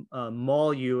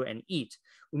maul you and eat.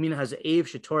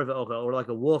 Or like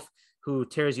a wolf who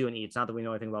tears you and eats. Not that we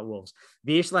know anything about wolves.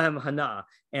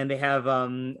 And they have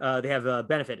a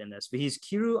benefit in this. It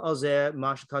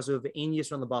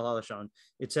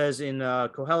says in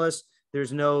Koheles,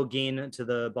 there's no gain to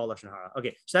the Baal Lashon Hara.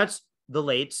 Okay, so that's the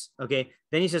lates. Okay,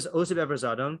 then he says Oseb Ever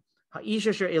Zadon.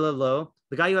 The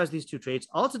guy who has these two traits.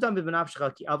 Don't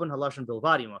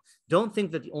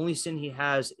think that the only sin he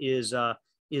has is the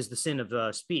sin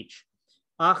of speech.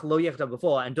 And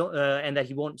that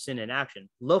he won't sin in action.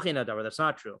 That's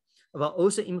not true. He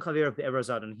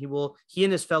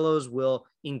and his fellows will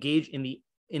engage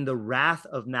in the wrath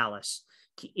of malice.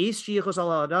 As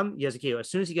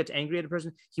soon as he gets angry at a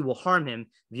person, he will harm him.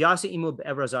 And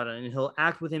he'll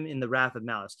act with him in the wrath of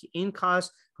malice.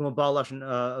 There's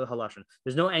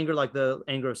no anger like the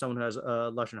anger of someone who has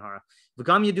lashon hara. And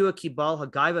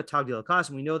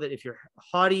we know that if you're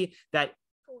haughty, that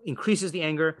increases the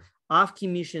anger. So a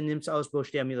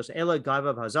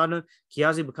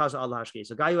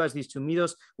guy who has these two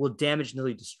midos will damage until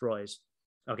he destroys.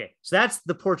 Okay, so that's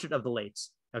the portrait of the lates.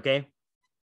 Okay,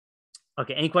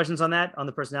 any questions on that, on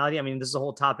the personality? I mean, this is a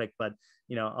whole topic, but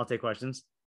I'll take questions.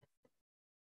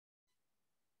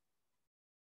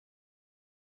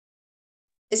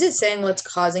 Is it saying what's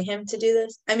causing him to do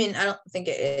this? I mean, I don't think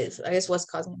it is. I guess what's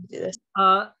causing him to do this?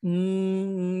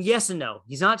 Yes and no.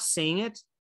 He's not saying it,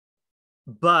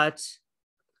 but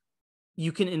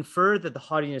you can infer that the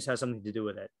haughtiness has something to do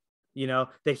with it.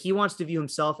 That he wants to view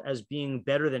himself as being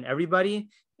better than everybody.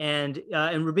 And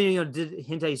Rubino did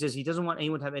hint at, he says he doesn't want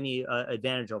anyone to have any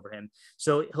advantage over him.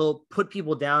 So he'll put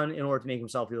people down in order to make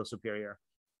himself feel superior.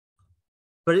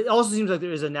 But it also seems like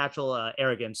there is a natural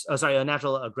arrogance. A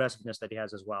natural aggressiveness that he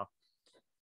has as well.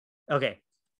 Okay.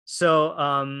 So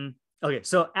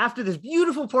after this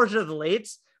beautiful portion of the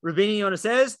lates, Rubino Yona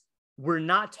says, we're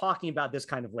not talking about this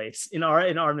kind of lates in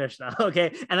our Mishnah.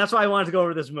 Okay. And that's why I wanted to go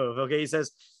over this move. Okay. He says,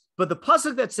 but the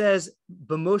pasuk that says,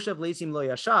 B'moshav leitzim lo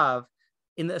yashav,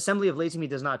 in the assembly of leitzim he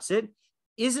does not sit,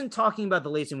 isn't talking about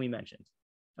the leitzim we mentioned.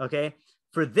 Okay.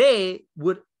 For they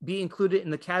would be included in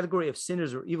the category of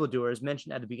sinners or evildoers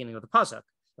mentioned at the beginning of the pasuk.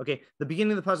 Okay, the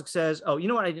beginning of the pasuk says, oh, you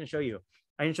know what? I didn't show you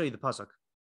the pasuk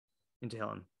in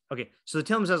Tehillim. Okay, so the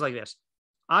Tehillim says like this: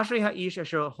 Ashrei ha'ish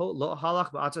asher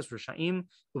halach ba'atzas r'sha'im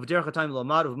uv'derech hatayim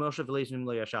lomad uv'moshav v'leitzim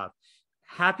lo yashav.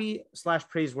 Happy /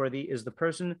 praiseworthy is the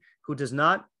person who does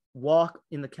not walk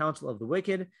in the counsel of the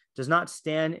wicked, does not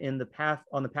stand on the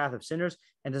path of sinners,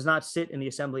 and does not sit in the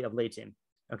assembly of leitzim.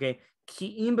 Okay.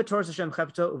 But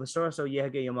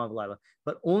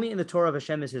only in the Torah of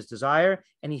Hashem is his desire,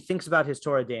 and he thinks about his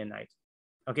Torah day and night.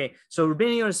 Okay, so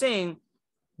Rubino Yona is saying,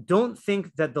 don't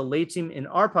think that the leitzim in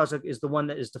our pasuk is the one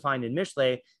that is defined in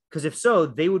Mishlei, because if so,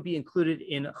 they would be included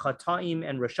in chataim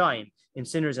and rashaim, in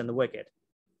sinners and the wicked.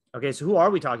 Okay, so who are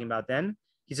we talking about then?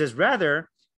 He says, rather,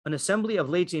 an assembly of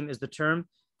leitzim is the term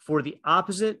for the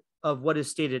opposite of what is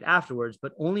stated afterwards,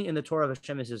 but only in the Torah of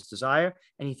Hashem is his desire,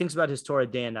 and he thinks about his Torah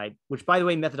day and night, which, by the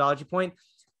way, methodology point,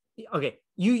 okay,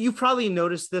 you probably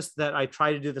noticed this, that I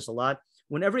try to do this a lot.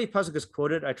 Whenever a pasuk is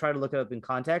quoted, I try to look it up in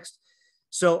context.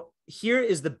 So here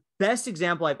is the best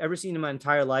example I've ever seen in my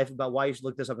entire life about why you should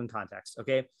look this up in context,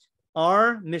 okay?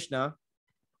 Our Mishnah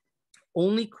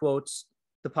only quotes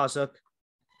the pasuk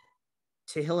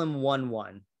Tehillim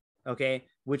 1:1, okay,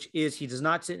 which is, he does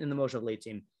not sit in the Moshe of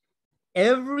leitzim.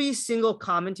 Every single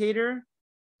commentator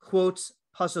quotes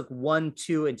pasuk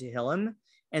 1:2 in Tehillim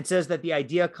and says that the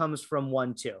idea comes from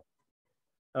 1:2.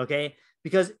 Okay,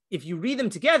 because if you read them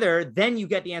together, then you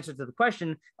get the answer to the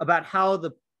question about how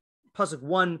the pasuk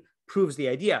 1 proves the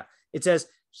idea. It says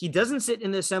he doesn't sit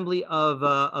in the assembly of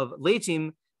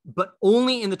leitzim, but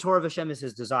only in the Torah of Hashem is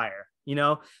his desire.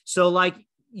 So like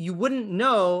you wouldn't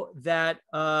know that.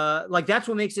 Like that's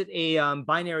what makes it a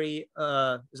binary.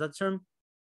 Is that the term?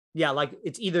 Yeah, like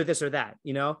it's either this or that,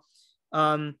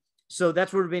 So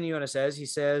that's what Rubino Yona says. He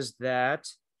says that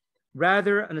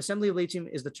rather an assembly of leitzim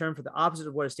is the term for the opposite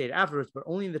of what is stated afterwards, but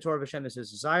only in the Torah of Hashem is his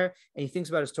desire, and he thinks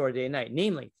about his Torah day and night.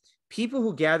 Namely, people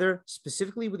who gather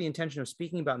specifically with the intention of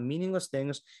speaking about meaningless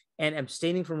things and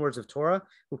abstaining from words of Torah,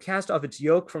 who cast off its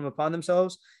yoke from upon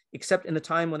themselves, except in the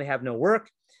time when they have no work.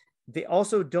 They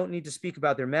also don't need to speak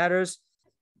about their matters,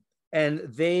 and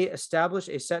they establish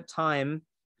a set time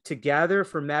to gather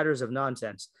for matters of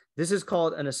nonsense. This is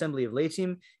called an assembly of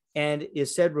leitzim, and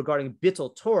is said regarding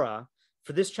bittul Torah.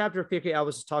 For this chapter of Pirkei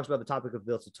Avos talks about the topic of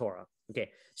bittul Torah. Okay,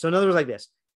 so in other words, like this,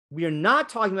 we are not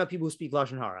talking about people who speak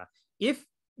lashon hara. If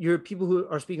you're people who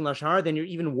are speaking lashon hara, then you're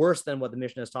even worse than what the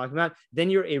Mishnah is talking about. Then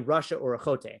you're a rasha or a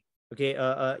chote, okay,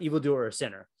 a evildoer or a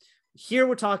sinner. Here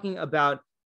we're talking about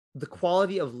the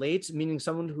quality of lates, meaning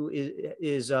someone who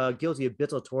is guilty of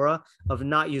bittul Torah, of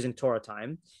not using Torah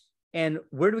time. And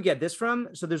where do we get this from?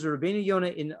 So there's a Rubino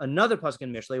Yona in another pasuk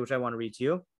in Mishlei, which I want to read to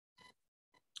you,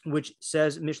 which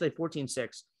says, Mishlei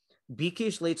 14:6,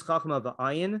 Bikish leitz chachma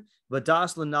v'ayin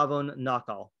v'das l'navon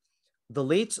nakal. The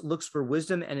late looks for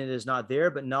wisdom and it is not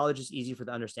there, but knowledge is easy for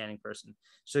the understanding person.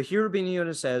 So here Rubino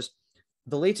Yona says,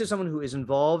 the late is someone who is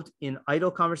involved in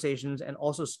idle conversations and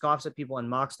also scoffs at people and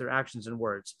mocks their actions and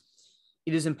words.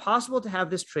 It is impossible to have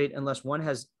this trait unless one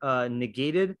has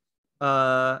negated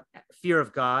fear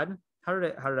of God. How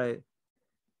did I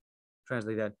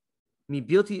translate that?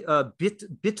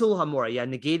 Bitul hamora,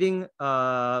 negating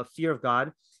fear of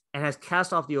God, and has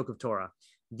cast off the yoke of Torah.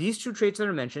 These two traits that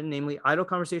are mentioned, namely idle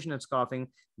conversation and scoffing,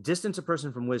 distance a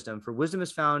person from wisdom. For wisdom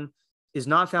is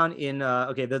not found in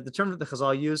the term that the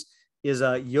Chazal use is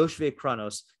yoshvei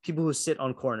kranos, people who sit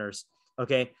on corners.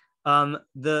 Okay, I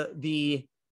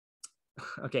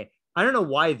don't know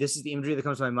why this is the imagery that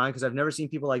comes to my mind, because I've never seen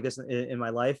people like this in my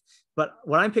life. But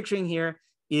what I'm picturing here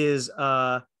is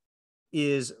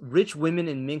rich women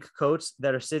in mink coats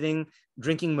that are sitting,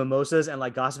 drinking mimosas and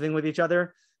like gossiping with each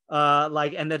other.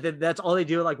 like, and that's all they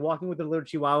do, like walking with their little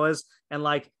chihuahuas, and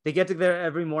like they get together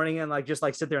every morning and like just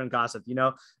like sit there and gossip,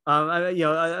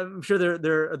 I'm sure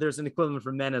there's an equivalent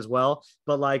for men as well,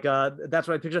 but like that's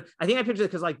what I picture. I think I picture it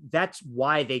because like that's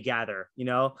why they gather,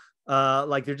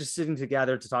 like they're just sitting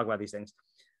together to talk about these things.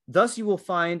 Thus you will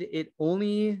find it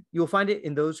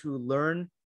in those who learn.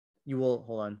 Hold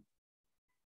on.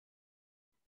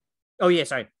 Oh yeah,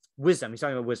 sorry. Wisdom. He's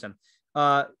talking about wisdom.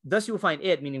 Thus you will find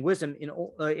it, meaning wisdom,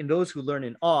 in those who learn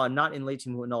in awe, not in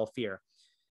leitim who in all fear.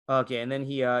 Okay, and then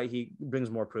he brings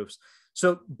more proofs.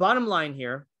 So bottom line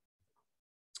here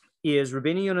is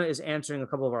Rבינו Yona is answering a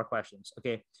couple of our questions.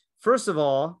 Okay, first of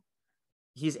all,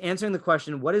 he's answering the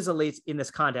question, what is a leit in this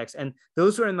context? And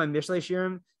those who are in my Mishlei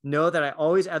shiurim know that I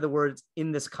always add the words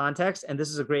in this context, and this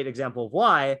is a great example of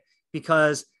why,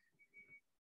 because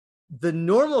the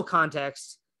normal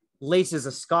context, leitz is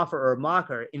a scoffer or a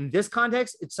mocker. In this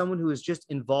context, it's someone who is just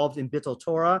involved in bittul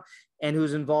Torah and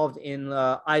who's involved in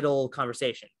idle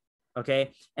conversation.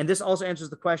 Okay, and this also answers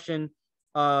the question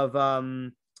of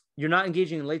you're not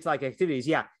engaging in leitz-like activities.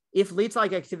 Yeah, if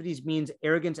leitz-like activities means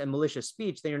arrogance and malicious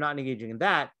speech, then you're not engaging in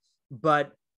that.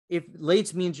 But if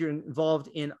leitz means you're involved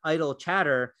in idle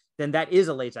chatter, then that is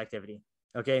a leitz activity.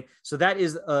 Okay, so that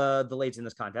is the leitz in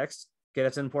this context. Okay,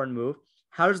 that's an important move.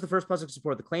 How does the first pasuk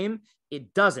support the claim?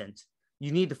 It doesn't.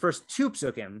 You need the first two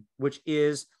psukim, which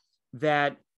is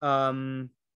that, where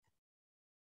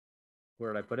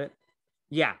did I put it?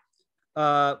 Yeah.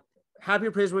 Happy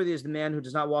or praiseworthy is the man who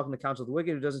does not walk in the counsel of the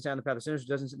wicked, who doesn't stand on the path of sinners, who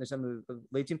doesn't sit in the assembly of the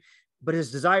leitim, but his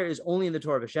desire is only in the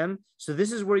Torah of Hashem. So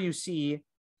this is where you see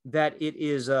that it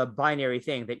is a binary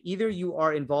thing, that either you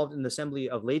are involved in the assembly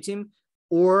of leitim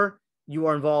or you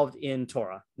are involved in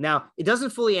Torah. Now, it doesn't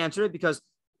fully answer it because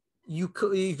you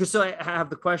could still have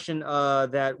the question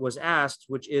that was asked,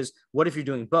 which is, what if you're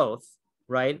doing both,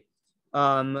 right?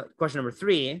 Question number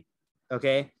 3,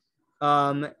 okay?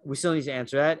 We still need to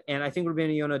answer that. And I think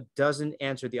Rבינו Yona doesn't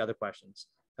answer the other questions,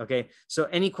 okay? So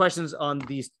any questions on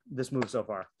this move so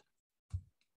far?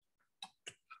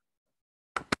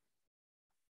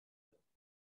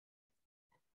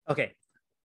 Okay,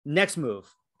 next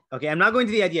move. Okay, I'm not going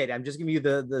to the idea yet. I'm just giving you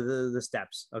the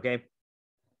steps, okay?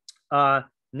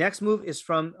 Next move is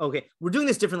from, okay, we're doing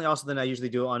this differently also than I usually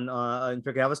do in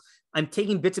Pirkei Avos. I'm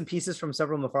taking bits and pieces from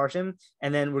several Mefarshim,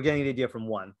 and then we're getting the idea from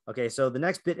one. Okay, so the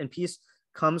next bit and piece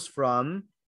comes from,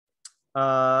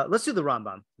 let's do the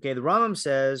Rambam. Okay, the Rambam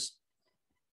says,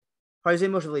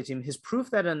 his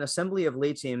proof that an assembly of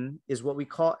leitim is what we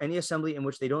call any assembly in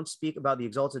which they don't speak about the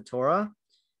exalted Torah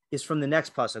is from the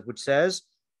next pasuk, which says,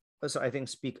 so I think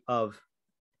speak of,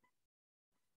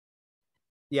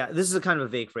 yeah, this is a kind of a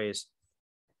vague phrase,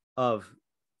 of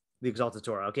the exalted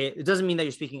Torah. Okay, it doesn't mean that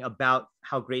you're speaking about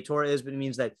how great Torah is, but it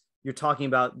means that you're talking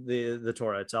about the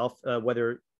Torah itself,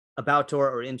 whether about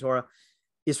Torah or in Torah,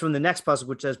 is from the next pasuk,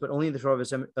 which says, but only the Torah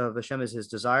of Hashem is his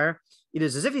desire. It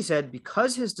is as if he said,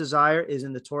 because his desire is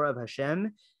in the Torah of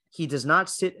Hashem, he does not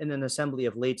sit in an assembly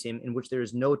of leitim in which there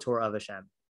is no Torah of Hashem.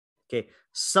 Okay,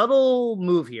 subtle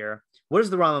move here. What is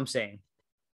the Rambam saying?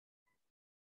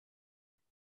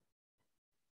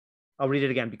 I'll read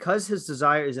it again. Because his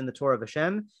desire is in the Torah of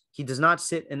Hashem, he does not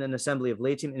sit in an assembly of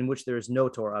leitim in which there is no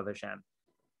Torah of Hashem.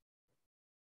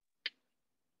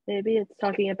 Maybe it's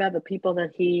talking about the people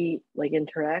that he like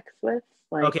interacts with.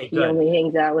 Like okay, he only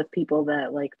hangs out with people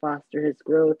that like foster his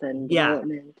growth and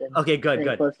development. And okay,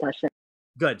 good.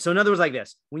 Good. So in other words, like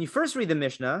this, when you first read the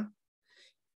Mishnah,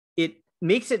 it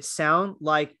makes it sound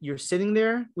like you're sitting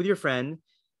there with your friend,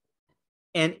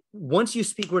 and once you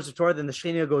speak words of Torah, then the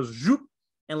Shechinah goes zoop,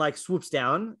 and like swoops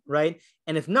down, right?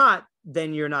 And if not,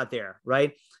 then you're not there,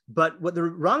 right? But what the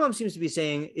Rambam seems to be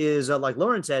saying is, like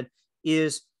Lauren said,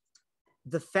 is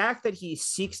the fact that he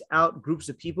seeks out groups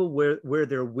of people where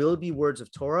there will be words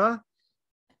of Torah.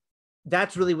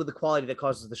 That's really what the quality that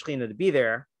causes the Shechinah to be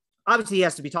there. Obviously, he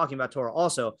has to be talking about Torah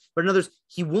also, but in others,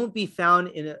 he won't be found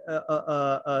in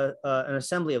an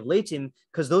assembly of leitim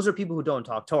because those are people who don't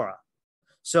talk Torah.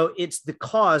 So it's the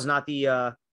cause, not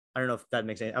the I don't know if that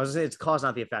makes sense. I was going to say it's cause,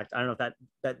 not the effect. I don't know if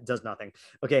that does nothing.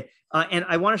 Okay. And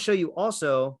I want to show you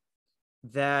also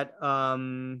that,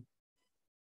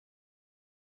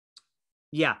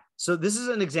 yeah. So this is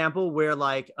an example where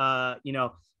like,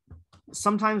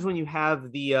 sometimes when you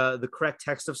have the correct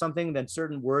text of something, then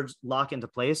certain words lock into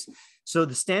place. So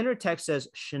the standard text says,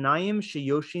 Shenayim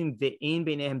sheyoshim ve'ein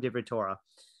beinehem divrei Torah.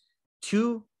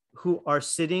 2 who are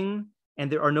sitting and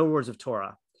there are no words of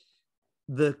Torah.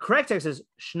 The correct text is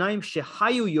Shnaim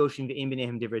shehayu yoshim ve'ein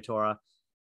beinehem divrei Torah.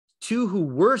 2 who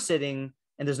were sitting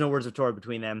and there's no words of Torah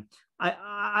between them.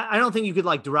 I don't think you could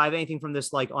like derive anything from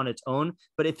this like on its own,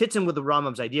 but it fits in with the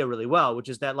Rambam's idea really well, which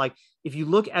is that like if you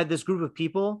look at this group of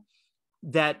people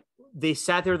that they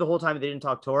sat there the whole time and they didn't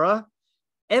talk Torah,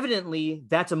 evidently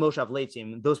that's a moshav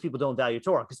leitzim. Those people don't value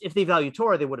Torah, because if they value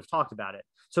Torah, they would have talked about it.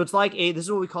 So it's like this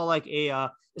is what we call like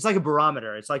it's like a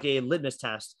barometer. It's like a litmus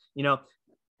test. You know,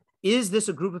 is this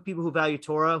a group of people who value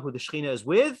Torah, who the Shechinah is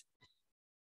with?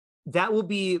 That will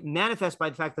be manifest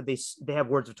by the fact that they have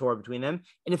words of Torah between them.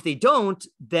 And if they don't,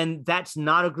 then that's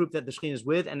not a group that the Shechinah is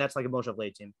with, and that's like a moshav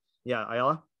leitzim. Yeah,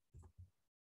 Ayala?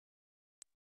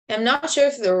 I'm not sure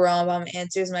if the Rambam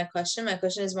answers my question. My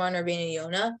question is more on Rבינו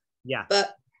Yona. Yeah.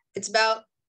 But it's about,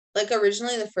 like,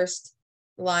 originally the first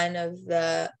line of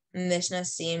the Mishnah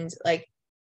seemed like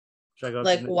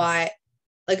why,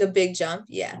 like a big jump.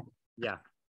 Yeah. Yeah.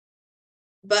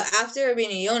 But after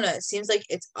Rבינו Yona, it seems like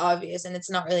it's obvious and it's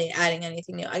not really adding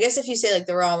anything new. I guess if you say like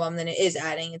the Rambam, then it is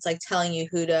adding. It's like telling you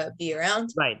who to be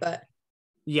around. Right. But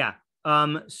yeah.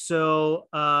 So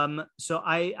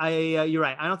I you're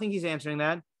right. I don't think he's answering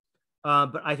that.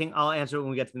 But I think I'll answer it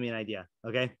when we get to the main idea.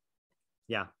 Okay.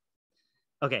 Yeah.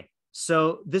 Okay.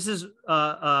 So this is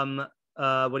what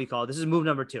do you call it? This is move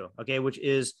number 2. Okay, which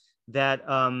is that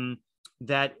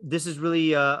that this is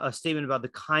really a statement about the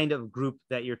kind of group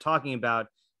that you're talking about.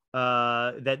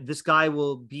 That this guy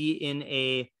will be in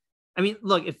a. I mean,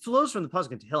 look, it flows from the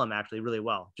pasuk in Tehillim actually really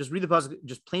well. Just read the pasuk,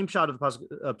 just plain shot of the pasuk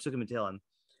psukim in Tehillim.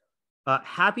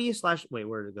 Happy / wait,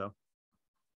 where did it go?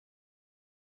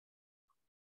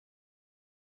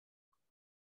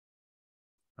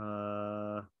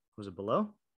 Was it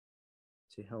below?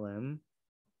 Tehillim.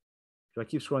 Do I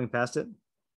keep scrolling past it?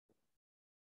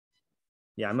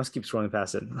 Yeah, I must keep scrolling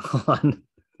past it. Hold on.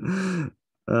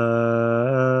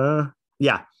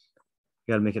 Yeah,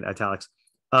 you got to make it italics.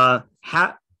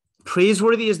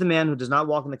 Praiseworthy is the man who does not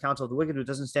walk in the counsel of the wicked, who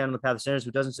doesn't stand on the path of sinners,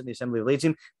 who doesn't sit in the assembly of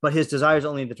leitzim, but his desire is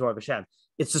only in the Torah of Hashem.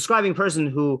 It's describing a person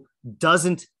who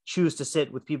doesn't choose to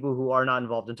sit with people who are not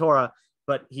involved in Torah,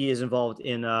 but he is involved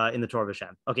in the Torah of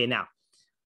Hashem. Okay, now,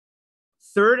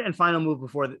 third and final move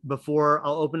before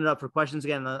I'll open it up for questions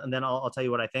again, and then I'll tell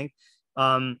you what I think.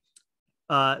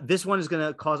 This one is going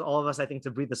to cause all of us, I think,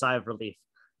 to breathe a sigh of relief.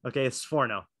 Okay, it's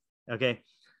Sforno. Okay,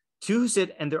 2 who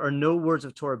sit and there are no words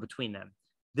of Torah between them.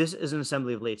 This is an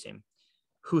assembly of leitzim.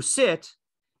 Who sit,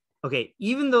 okay,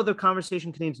 even though the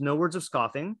conversation contains no words of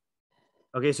scoffing.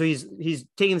 Okay, so he's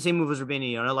taking the same move as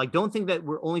Rבינו Yona. Like, don't think that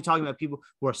we're only talking about people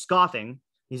who are scoffing.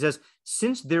 He says,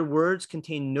 since their words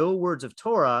contain no words of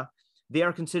Torah, they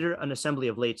are considered an assembly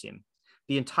of leitzim,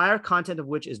 the entire content of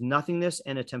which is nothingness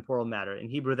and a temporal matter. In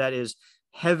Hebrew, that is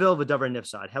hevel v'davar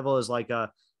nifsad. Hevel is like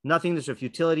nothingness or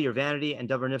futility or vanity, and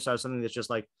davar nifsad is something that's just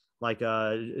like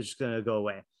it's just going to go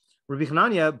away. Rabbi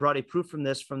Hanania brought a proof from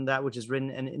that which is written,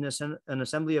 and in an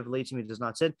assembly of leitzim he does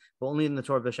not sit, but only in the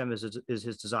Torah of Hashem is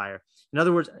his desire. In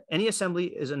other words, any assembly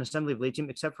is an assembly of leitzim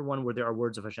except for one where there are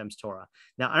words of Hashem's Torah.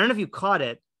 Now, I don't know if you caught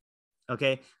it,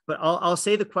 okay, but I'll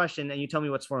say the question and you tell me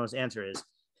what Sforno's answer is.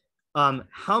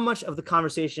 How much of the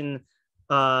conversation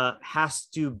has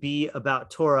to be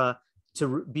about Torah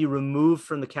to be removed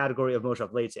from the category of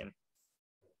moshav leitzim?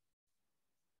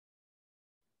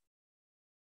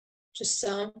 Just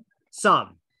some.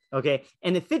 Some, okay,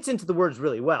 and it fits into the words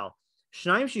really well.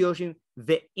 Shnayim sheyoshim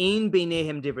ve'ein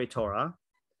beinehem divrei Torah,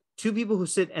 2 people who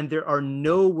sit and there are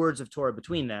no words of Torah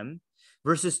between them,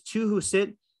 versus 2 who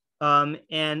sit,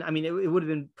 and I mean it would have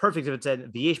been perfect if it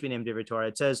said v'yesh beinehem divrei Torah.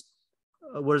 It says,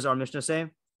 what does our Mishnah say?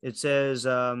 It says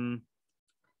va'asukim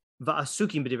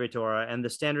b'divrei Torah, and the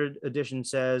standard edition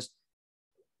says,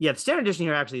 yeah, the standard edition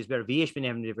here actually is better. V'yesh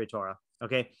beinehem divrei Torah.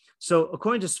 Okay, so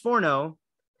according to Sforno.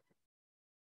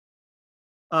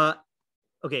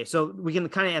 Okay, so we can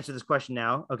kind of answer this question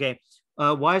now. Okay,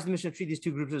 why does the Mishnah treat these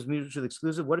 2 groups as mutually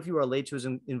exclusive? What if you are late who is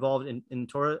involved in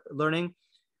Torah learning?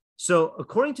 So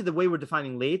according to the way we're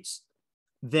defining lates,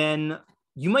 then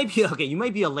you might be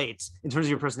a late in terms of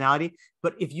your personality.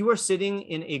 But if you are sitting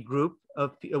in a group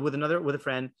with a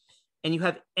friend, and you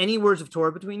have any words of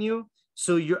Torah between you,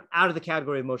 so you're out of the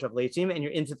category of moshav leitzim and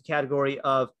you're into the category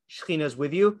of Shechinah's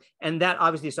with you. And that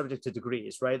obviously is subject to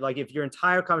degrees, right? Like if your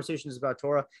entire conversation is about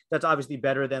Torah, that's obviously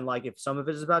better than like if some of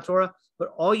it is about Torah,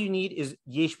 but all you need is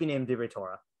yesh b'neim divrei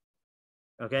Torah.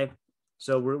 Okay.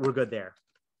 So we're good there.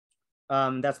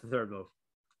 That's the third move.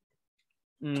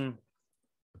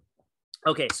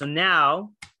 Okay. So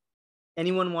now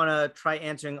anyone want to try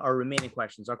answering our remaining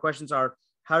questions? Our questions are,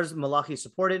 how does Malachi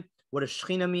support it? What does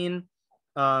Shechinah mean?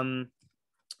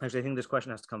 Actually, I think this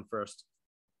question has to come first,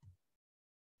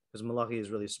 because Malachi is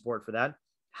really support for that.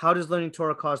 How does learning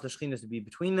Torah cause the Shechinahs to be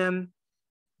between them?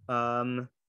 And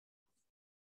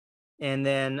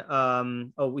then,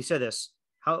 we said this.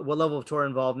 what level of Torah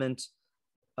involvement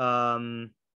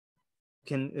can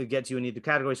get you in either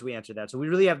category. So we answered that. So we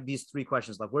really have these three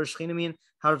questions left. What does Shechinah mean?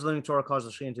 How does learning Torah cause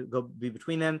the Shechinah to go be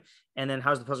between them? And then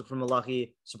how does the pasuk from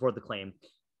Malachi support the claim?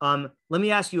 Let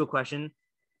me ask you a question.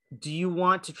 Do you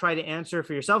want to try to answer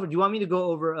for yourself, or do you want me to go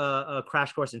over a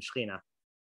crash course in Shechinah?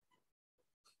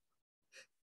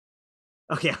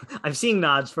 Okay, I'm seeing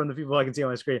nods from the people I can see on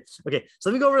my screen. Okay, so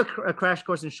let me go over a crash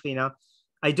course in Shechinah.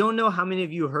 I don't know how many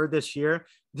of you heard this year.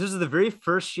 This is the very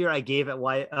first year I gave at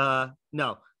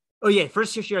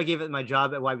first year I gave at my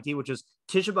job at YBT, which was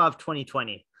Tisha B'Av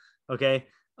 2020. Okay,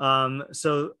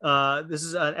 so this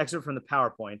is an excerpt from the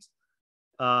PowerPoint.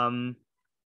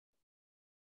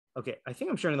 Okay, I think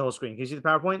I'm sharing the whole screen. Can you see the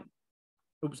PowerPoint?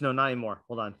 Oops, no, not anymore.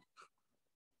 Hold on.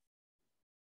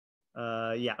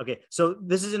 Yeah, okay. So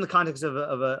this is in the context of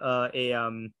a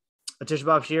Tisha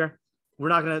B'Av shiur. We're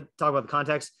not going to talk about the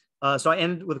context. So I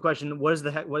end with a question: what do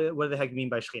the heck you mean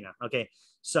by Shechinah? Okay,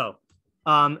 so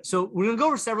we're going to go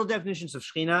over several definitions of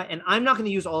Shechinah, and I'm not going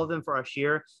to use all of them for our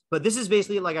shiur, but this is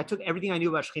basically like I took everything I knew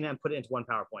about Shechinah and put it into one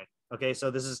PowerPoint. Okay,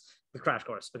 so this is the crash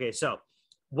course. Okay, so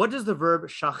what does the verb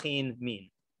shachin mean?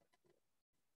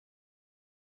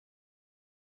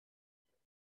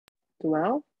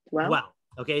 Dwell.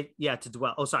 Okay, yeah, to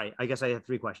dwell. Oh, sorry. I guess I have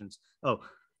three questions. Oh, all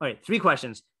right, three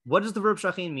questions. What does the verb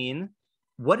shachin mean?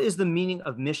 What is the meaning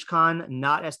of Mishkan,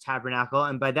 not as tabernacle?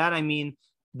 And by that I mean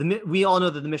we all know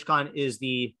that the Mishkan is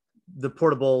the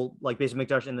portable, like basic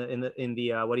mikdash in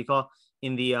the what do you call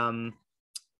in the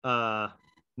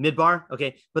midbar?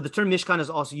 Okay, but the term Mishkan is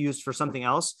also used for something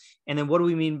else. And then what do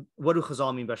we mean? What do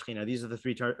Chazal mean by Shechinah? These are the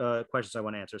three questions I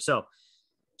want to answer. So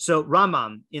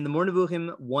Rambam in the More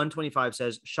Nevuchim 125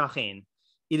 says, Shachin,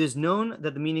 it is known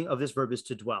that the meaning of this verb is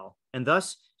to dwell. And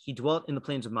thus he dwelt in the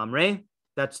plains of Mamre.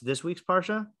 That's this week's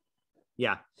Parsha.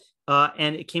 Yeah.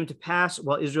 And it came to pass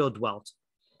while Israel dwelt.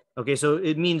 Okay, so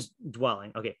it means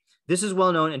dwelling. Okay, this is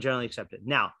well known and generally accepted.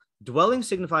 Now, dwelling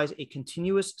signifies a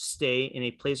continuous stay in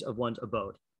a place of one's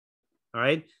abode. All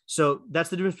right, so that's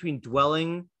the difference between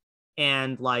dwelling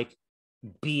and like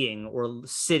being or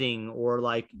sitting or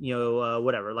like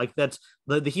whatever. Like that's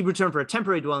the Hebrew term for a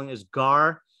temporary dwelling is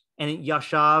gar, and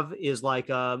yashav is like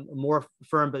more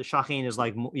firm, but shachin is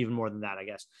like even more than that, I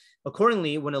guess.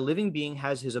 Accordingly, when a living being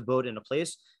has his abode in a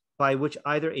place by which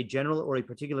either a general or a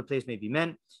particular place may be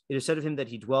meant, it is said of him that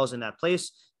he dwells in that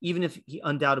place, even if he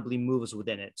undoubtedly moves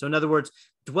within it. So in other words,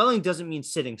 dwelling doesn't mean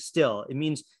sitting still. It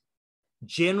means,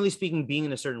 generally speaking, being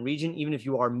in a certain region, even if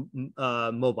you are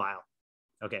mobile.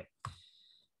 Okay.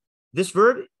 This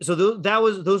verb, so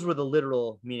those were the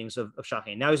literal meanings of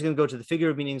shachin. Now he's going to go to the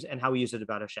figurative meanings and how we use it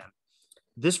about Hashem.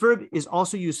 This verb is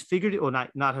also used figuratively,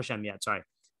 not Hashem yet, sorry.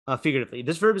 Figuratively.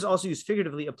 This verb is also used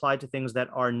figuratively applied to things that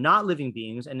are not living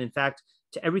beings, and in fact,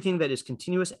 to everything that is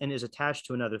continuous and is attached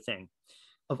to another thing.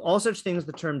 Of all such things,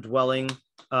 the term dwelling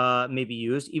may be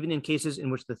used, even in cases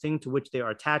in which the thing to which they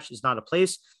are attached is not a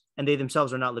place, and they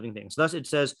themselves are not living things. Thus it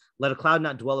says, let a cloud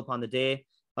not dwell upon the day,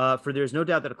 for there is no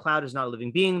doubt that a cloud is not a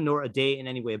living being, nor a day in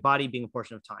any way a body, being a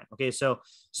portion of time. Okay, so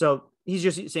he's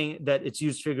just saying that it's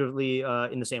used figuratively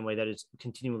in the same way that it's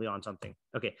continually on something.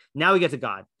 Okay, now we get to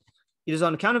God. It is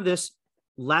on account of this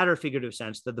latter figurative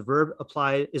sense that the verb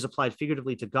is applied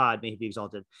figuratively to God, may he be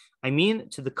exalted. I mean,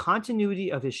 to the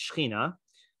continuity of his Shechinah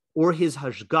or his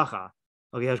hashgacha.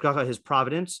 Okay, hashgacha, his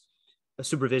providence, a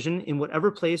supervision, in whatever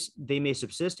place they may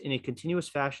subsist in a continuous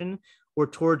fashion or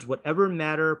towards whatever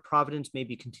matter providence may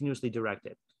be continuously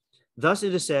directed. Thus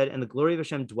it is said, and the glory of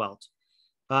Hashem dwelt,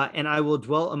 and I will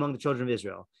dwell among the children of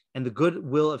Israel, and the good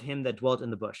will of him that dwelt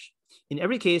in the bush. In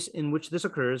every case in which this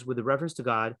occurs with a reference to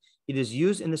God, it is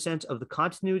used in the sense of the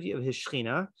continuity of his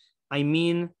Shechinah, I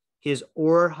mean his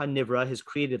Or HaNivra, his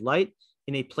created light,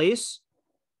 in a place,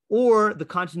 or the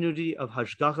continuity of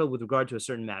Hashgacha with regard to a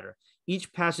certain matter.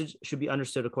 Each passage should be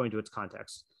understood according to its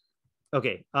context.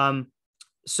 Okay,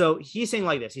 so he's saying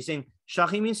like this. He's saying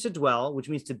Shachin means to dwell, which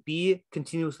means to be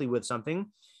continuously with something.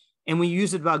 And when you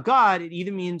use it about God, it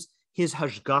either means his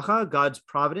Hashgacha, God's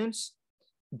providence,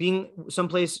 being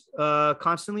someplace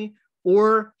constantly,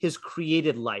 or his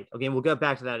created light. Okay, and we'll get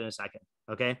back to that in a second.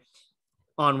 Okay,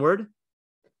 onward.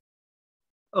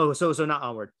 Oh, so not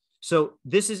onward. So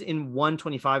this is in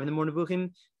 125 in the More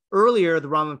Nevuchim. Earlier, the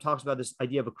Rambam talks about this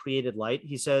idea of a created light.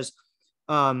 He says,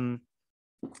 in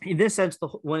this sense,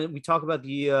 when we talk about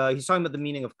he's talking about the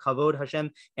meaning of kavod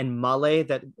Hashem and male,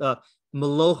 that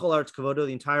Meloch al arts kavodo,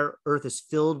 the entire earth is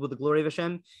filled with the glory of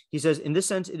Hashem. He says, in this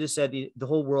sense, it is said the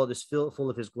whole world is full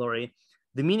of his glory.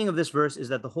 The meaning of this verse is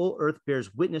that the whole earth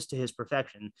bears witness to his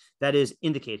perfection, that is,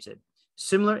 indicates it.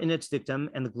 Similar in its dictum,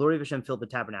 and the glory of Hashem filled the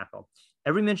tabernacle.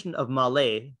 Every mention of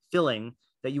male, filling,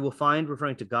 that you will find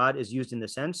referring to God is used in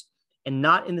this sense, and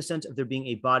not in the sense of there being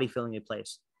a body filling a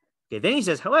place. Okay, then he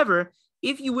says, however,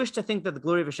 if you wish to think that the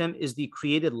glory of Hashem is the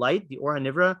created light, the Or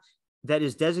HaNivra, that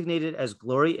is designated as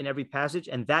glory in every passage,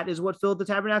 and that is what filled the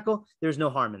tabernacle, there's no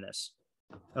harm in this.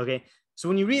 Okay, so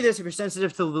when you read this, if you're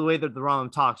sensitive to the way that the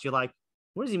Rambam talks, you're like,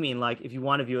 what does he mean? Like, if you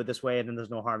want to view it this way, then there's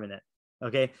no harm in it.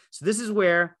 Okay, so this is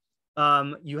where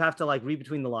you have to like read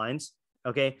between the lines.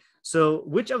 Okay, so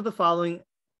which of the following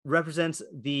represents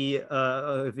the,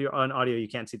 if you're on audio, you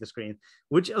can't see the screen.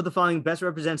 Which of the following best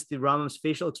represents the Rambam's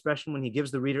facial expression when he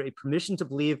gives the reader a permission to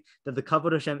believe that the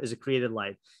Kavod Hashem is a created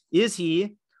light? Is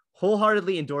he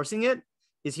wholeheartedly endorsing it?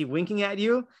 Is he winking at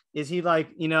you? Is he like,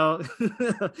 you know,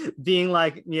 being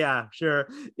like, yeah, sure.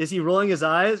 Is he rolling his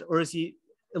eyes, or is he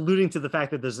alluding to the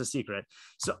fact that there's a secret?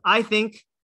 So I think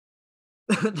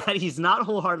that he's not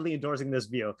wholeheartedly endorsing this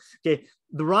view. Okay,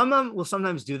 the Rambam will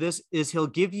sometimes do this, is he'll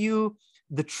give you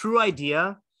the true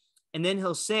idea, and then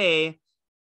he'll say,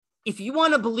 if you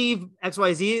want to believe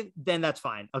XYZ, then that's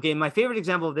fine. Okay, my favorite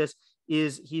example of this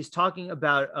is he's talking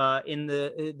about in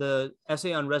the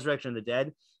essay on resurrection of the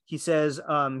dead. He says,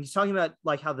 he's talking about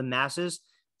like how the masses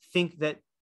think that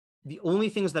the only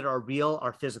things that are real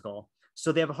are physical.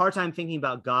 So they have a hard time thinking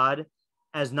about God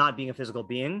as not being a physical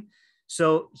being.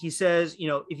 So he says, you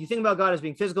know, if you think about God as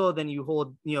being physical, then you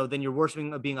hold, you know, then you're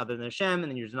worshiping a being other than Hashem,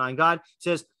 and then you're denying God. He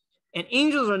says, and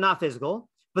angels are not physical,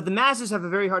 but the masses have a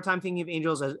very hard time thinking of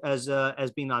angels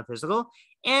as being non-physical.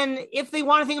 And if they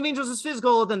want to think of angels as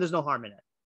physical, then there's no harm in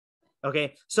it.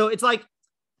 Okay, so it's like,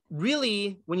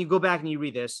 really, when you go back and you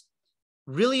read this,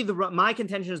 really my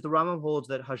contention is the Rambam holds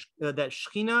that that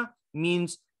Shechinah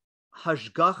means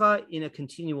hashgacha in a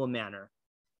continual manner.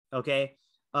 Okay,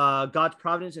 God's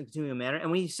providence in a continual manner. And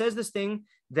when he says this thing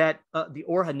that the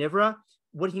Or HaNivra,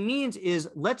 what he means is,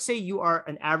 let's say you are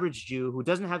an average Jew who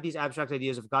doesn't have these abstract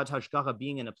ideas of God's hashgacha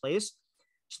being in a place.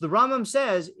 So the Rambam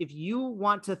says, if you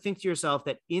want to think to yourself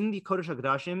that in the Kodesh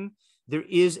HaKodashim, there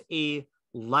is a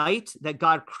light that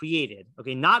God created,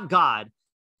 okay, not God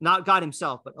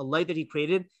himself, but a light that he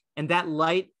created, and that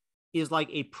light is like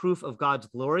a proof of God's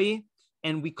glory,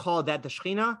 and we call that the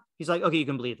Shechinah. He's like, okay, you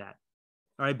can believe that.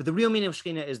 All right, but the real meaning of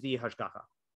Shechinah is the hashgacha.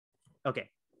 Okay,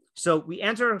 so we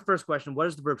answer our first question, what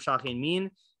does the verb shachin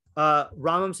mean?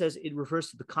 Rambam says it refers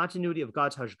to the continuity of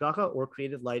God's hashgacha or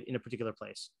created light in a particular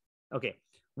place. Okay,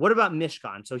 what about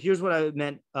Mishkan? So here's what I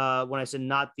meant when I said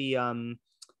not the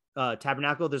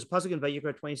tabernacle. There's a pasuk in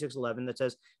Vayikra 26:11 that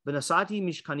says, "V'nasati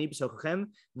mishkani b'sochachem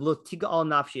v'lo tigal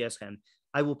nafshi eschem."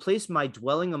 I will place my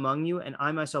dwelling among you, and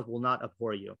I myself will not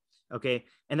abhor you. Okay,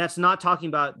 and that's not talking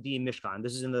about the Mishkan.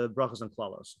 This is in the Brachos and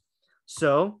Klalos.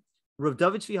 So Rav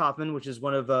David Tzvi Hoffman, which is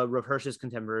one of Rav Hirsch's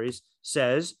contemporaries,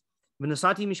 says,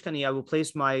 "V'nasati mishkani, I will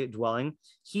place my dwelling.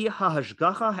 Hi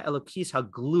ha'hashgacha ha'elokis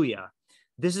ha'gluya."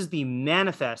 This is the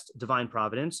manifest divine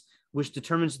providence, which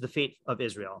determines the fate of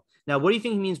Israel. Now, what do you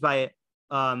think he means by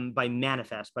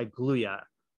manifest, by gluya,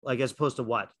 like as opposed to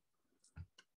what?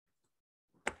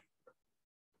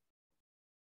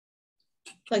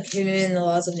 Like hidden in the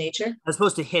laws of nature? As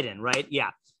opposed to hidden, right? Yeah.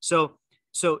 So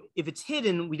if it's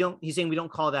hidden, he's saying we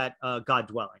don't call that God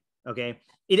dwelling, okay?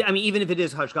 Even if it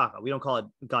is hashgacha, we don't call it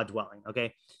God dwelling,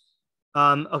 okay?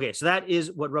 Okay, so that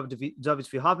is what Rav David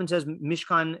Tzvi Hoffman says.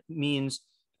 Mishkan means,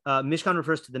 Mishkan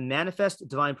refers to the manifest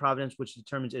divine providence which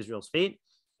determines Israel's fate.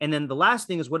 And then the last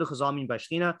thing is, what does Chazal mean by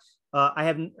Shechinah? I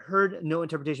have heard no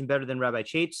interpretation better than Rabbi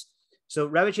Chait's. So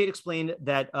Rabbi Chait explained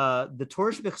that the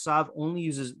Torah Shebechsav only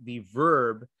uses the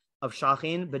verb of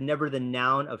shachin, but never the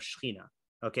noun of Shechinah.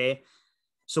 Okay,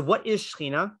 so what is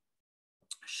Shechinah?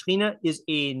 Shechinah is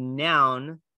a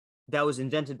noun that was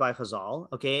invented by Chazal.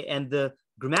 Okay, and the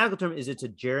grammatical term is it's a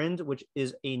gerund, which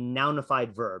is a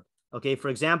nounified verb. Okay, for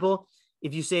example,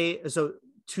 if you say, so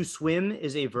to swim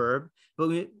is a verb,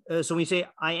 but so when you say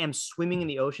I am swimming in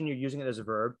the ocean, you're using it as a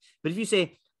verb. But if you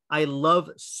say I love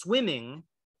swimming,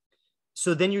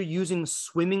 so then you're using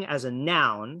swimming as a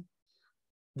noun,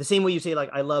 the same way you say like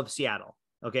I love Seattle.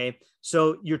 Okay,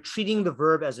 so you're treating the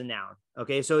verb as a noun.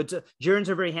 Okay, so gerunds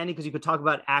are very handy because you could talk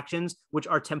about actions which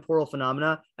are temporal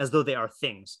phenomena as though they are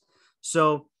things.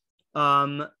 So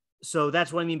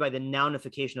that's what I mean by the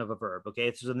nounification of a verb.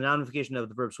 Okay, so the nounification of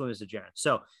the verb swim is a gerund.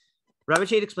 So Rabbi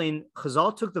Chait explained,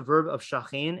 Chazal took the verb of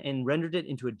shachin and rendered it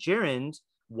into a gerund.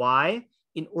 Why?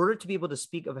 In order to be able to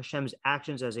speak of Hashem's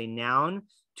actions as a noun,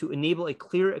 to enable a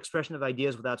clear expression of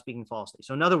ideas without speaking falsely.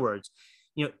 So in other words,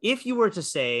 if you were to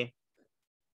say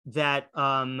that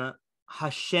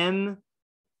Hashem,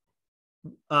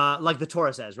 like the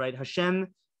Torah says, right? Hashem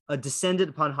descended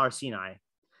upon Har Sinai.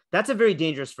 That's a very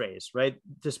dangerous phrase, right?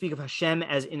 To speak of Hashem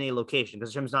as in a location,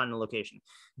 because Hashem's not in a location.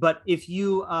 But if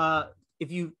you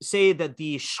if you say that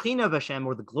the Shechinah of Hashem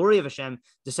or the glory of Hashem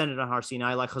descended on Har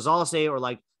Sinai, like Chazal say, or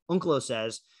like Unklo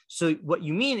says, so what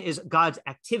you mean is God's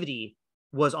activity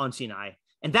was on Sinai.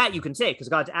 And that you can say, because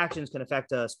God's actions can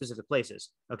affect specific places.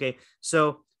 Okay,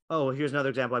 so, here's another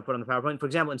example I put on the PowerPoint. For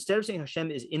example, instead of saying Hashem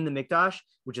is in the Mikdash,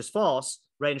 which is false,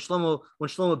 right? And when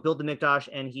Shlomo built the Mikdash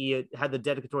and he had the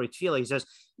dedicatory tefillah, he says,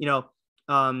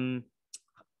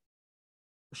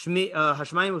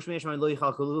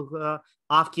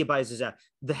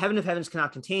 the heaven of heavens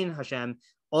cannot contain Hashem,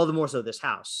 all the more so this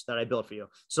house that I built for you.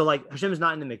 So like Hashem is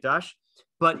not in the Mikdash,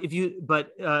 but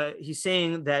he's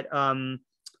saying that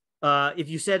if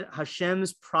you said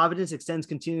Hashem's providence extends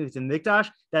continually to the Mikdash,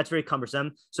 that's very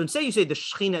cumbersome. So instead you say the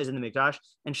Shechinah is in the Mikdash,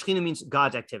 and Shechinah means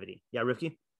God's activity. Yeah,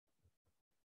 Rivki?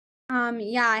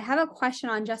 Yeah, I have a question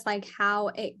on just like how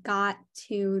it got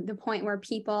to the point where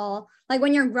people, like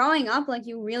when you're growing up, like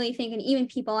you really think, and even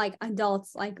people like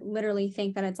adults, like literally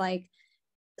think that it's like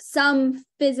some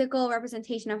physical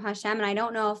representation of Hashem. And I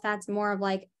don't know if that's more of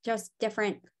like just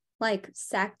different like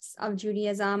sects of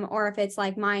Judaism, or if it's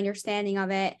like my understanding of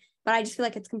it, but I just feel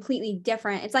like it's completely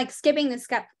different. It's like skipping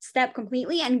the step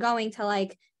completely and going to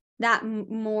like that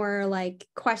more like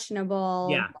questionable.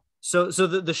 Yeah. So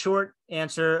the short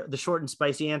answer, the short and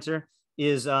spicy answer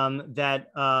is that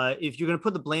if you're going to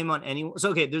put the blame on anyone, so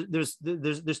okay, there's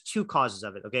two causes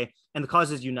of it, okay, and the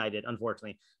cause is united,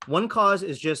 unfortunately. One cause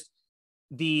is just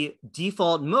the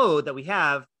default mode that we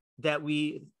have, that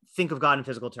we think of God in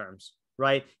physical terms,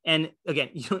 right? And again,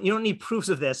 you don't need proofs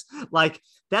of this. Like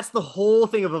that's the whole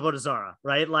thing of Avodah Zarah,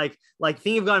 right? Like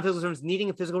thinking of God in physical terms, needing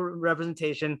a physical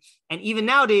representation, and even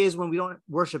nowadays when we don't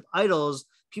worship idols,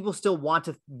 people still want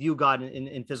to view God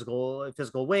in physical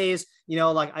ways.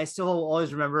 Like I still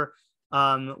always remember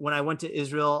when I went to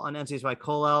Israel on NCSY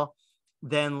Kollel,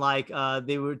 then like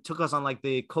they took us on like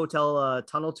the Kotel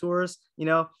tunnel tours,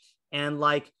 and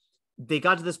like they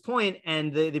got to this point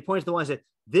and they pointed to the one and said,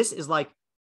 this is like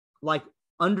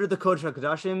under the Kodesh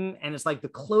HaKodashim, and it's like the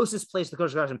closest place to the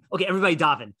Kodesh HaKodashim. Okay, everybody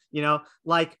daven,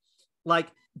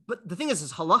 but the thing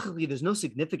is halachically, there's no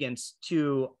significance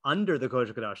to under the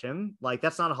Kodesh HaKodashim. Like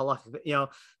that's not a halachic,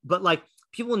 but like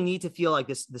people need to feel like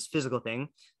this physical thing.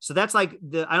 So that's like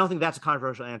I don't think that's a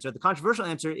controversial answer. The controversial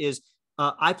answer is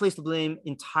I place the blame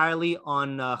entirely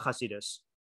on Hasidus.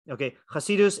 Okay,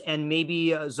 Hasidus and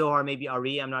maybe Zohar, maybe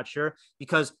Ari, I'm not sure,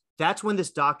 because that's when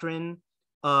this doctrine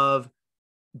of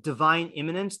divine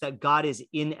immanence, that God is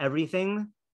in everything,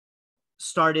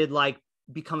 started like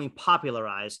becoming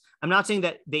popularized. I'm not saying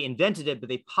that they invented it, but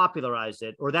they popularized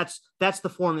it, or that's the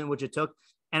form in which it took.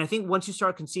 And I think once you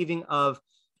start conceiving of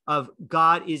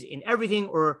God is in everything,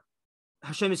 or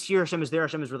Hashem is here, Hashem is there,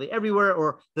 Hashem is really everywhere,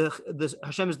 or the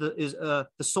Hashem is the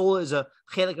soul is a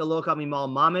chelik eloka mimal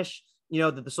mamish,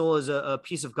 that the soul is a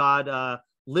piece of God,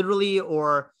 literally.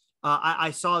 Or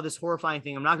I saw this horrifying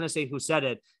thing. I'm not going to say who said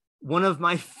it. One of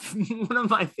my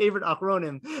favorite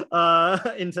achronim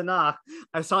in Tanakh,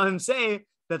 I saw him say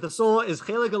that the soul is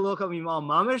chelik eloka mimal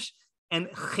mamish and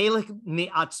chelik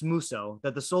me'atzmuso,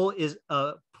 that the soul is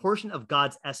a portion of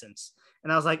God's essence.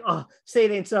 And I was like, oh, say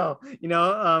it ain't so,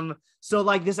 So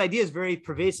like this idea is very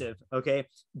pervasive. Okay,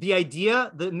 the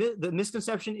idea, the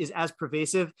misconception is as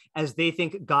pervasive as they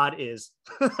think God is.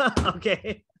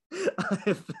 Okay.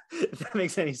 If that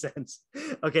makes any sense.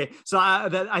 Okay, so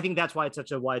I think that's why it's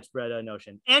such a widespread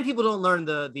notion, and people don't learn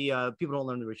the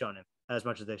Rishonim as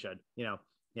much as they should.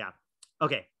 Yeah.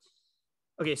 Okay.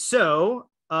 So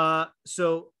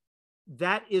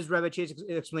that is Rabbi Chase's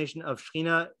explanation of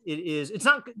Shechinah. It's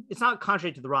not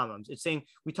contrary to the Rambam's. It's saying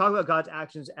we talk about God's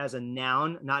actions as a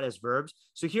noun, not as verbs.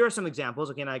 So here are some examples.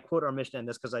 Again, I quote our Mishnah in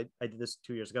this because I did this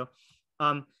 2 years ago.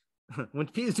 When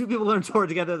two people learn Torah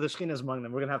together, the Shechinah is among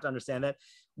them. We're going to have to understand that.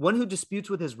 One who disputes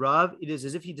with his Rav, it is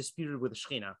as if he disputed with the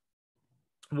Shechinah.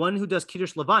 One who does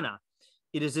Kiddush Levana,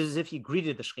 it is as if he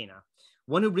greeted the Shechinah.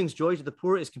 One who brings joy to the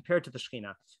poor is compared to the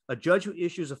Shechinah. A judge who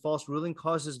issues a false ruling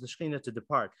causes the Shechinah to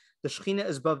depart. The Shechinah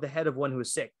is above the head of one who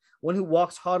is sick. One who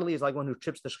walks haughtily is like one who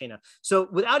trips the Shechinah. So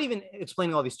without even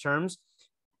explaining all these terms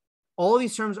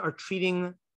are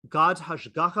treating God's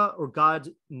hashgacha, or God's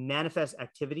manifest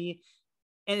activity,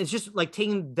 and it's just like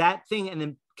taking that thing and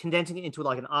then condensing it into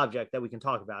like an object that we can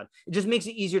talk about. It just makes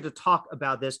it easier to talk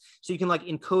about this, so you can like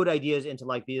encode ideas into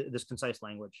like this concise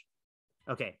language.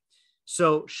 Okay,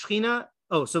 so Shechinah.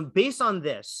 So based on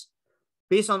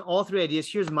all three ideas,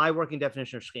 here's my working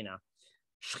definition of Shechinah.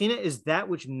 Shechinah is that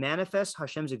which manifests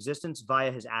Hashem's existence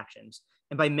via his actions.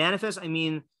 And by manifest, I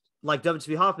mean, like David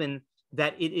Tzvi Hoffman,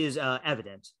 that it is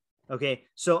evident. Okay,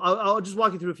 so I'll just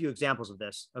walk you through a few examples of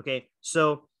this. Okay,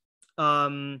 so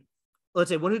let's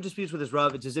say one who disputes with his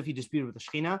Rav, it's as if he disputed with the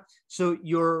Shechinah. So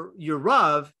your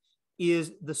Rav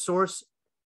is the source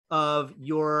of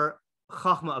your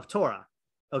Chachma of Torah,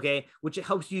 okay, which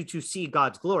helps you to see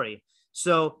God's glory.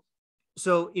 So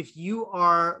if you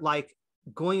are like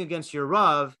going against your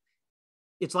Rav,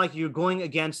 it's like you're going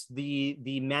against the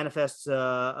manifest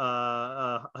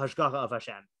hashgacha of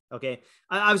Hashem. Okay,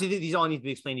 obviously these all need to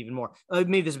be explained even more.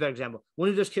 Maybe this is a better example. One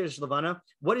who does Kiddush Levana,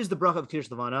 what is the bracha of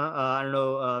Kiddush Levana? I don't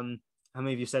know how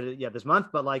many of you said it yet this month,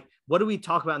 but like, what do we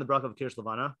talk about in the bracha of Kiddush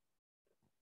Levana?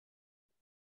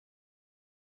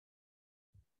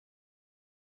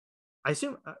 I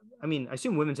assume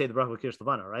women say the bracha of Kiddush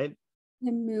Levana, right?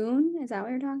 The moon, is that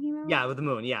what you're talking about? Yeah, with the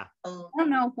moon, yeah. I don't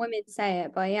know if women say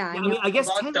it, but yeah. I guess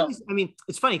technically,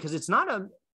 it's funny because it's not a.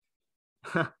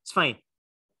 It's funny.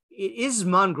 It is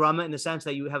man grama in the sense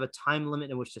that you have a time limit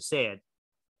in which to say it.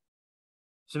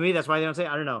 So maybe that's why they don't say it.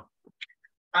 I don't know.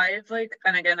 I've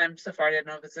and again, I'm Sephardi. I don't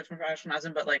know if it's different from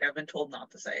Ashkenazim, but I've been told not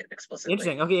to say it explicitly.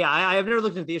 Interesting. Okay, yeah, I've never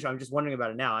looked into the issue. I'm just wondering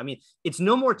about it now. I mean, it's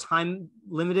no more time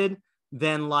limited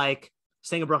than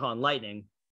saying a bracha on lightning.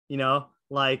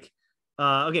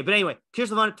 Okay, but anyway, Kiddush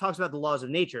Levana talks about the laws of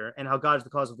nature and how God is the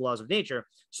cause of the laws of nature.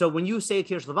 So when you say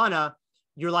Kiddush Levana,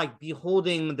 you're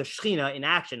beholding the Shechinah in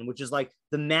action, which is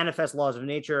the manifest laws of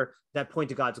nature that point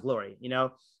to God's glory.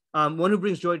 One who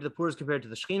brings joy to the poor is compared to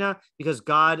the Shechinah because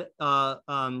God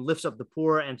lifts up the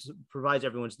poor and provides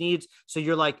everyone's needs. So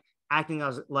you're acting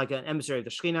as an emissary of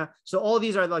the Shechinah. So all of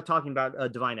these are talking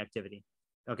about divine activity.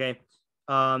 Okay,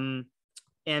 and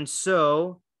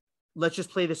so let's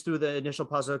just play this through the initial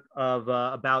pasuk of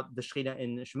about the Shechinah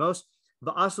in Shemos.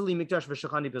 V'asuli mikdash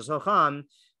v'shachani b'zocham.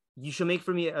 You shall make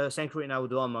for me a sanctuary and I will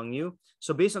dwell among you.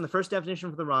 So based on the first definition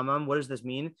from the Rambam, what does this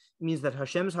mean? It means that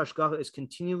Hashem's hashgacha is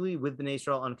continually with Bnei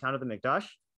Israel on account of the mikdash.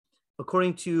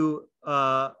 According to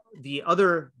the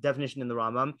other definition in the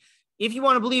Rambam, if you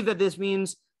want to believe that this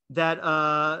means that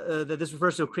that this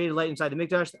refers to a created light inside the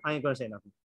mikdash, I ain't going to say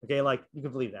nothing. Okay, you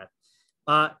can believe that.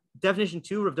 Definition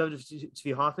 2, Rav David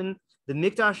Tzvi Hoffman, the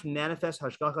mikdash manifests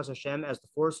hashgachas Hashem as the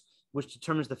force which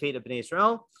determines the fate of Bnei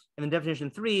Israel. And then definition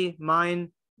 3,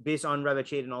 mine, based on Rabbi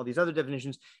Chait and all these other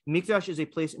definitions, mikdash is a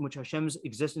place in which Hashem's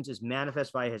existence is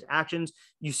manifest via his actions.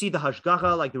 You see the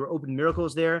hashgacha, there were open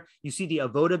miracles there. You see the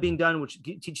avoda being done, which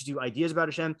teaches you ideas about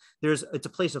Hashem. It's a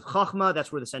place of chachma.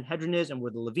 That's where the Sanhedrin is, and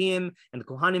where the Levim and the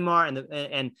Kohanim are,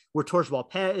 and where Torah Sheba'al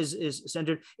Peh is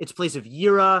centered. It's a place of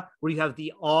yira, where you have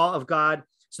the awe of God.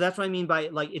 So that's what I mean by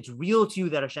it's real to you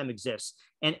that Hashem exists.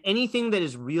 And anything that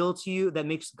is real to you, that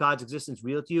makes God's existence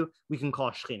real to you, we can call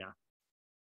Shechinah.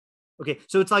 Okay,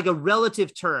 so it's a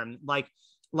relative term, like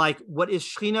what is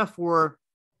Shechinah for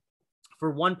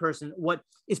one person, what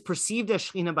is perceived as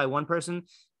Shechinah by one person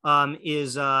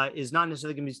is not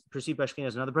necessarily going to be perceived by Shechinah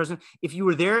as another person. If you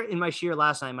were there in my shiur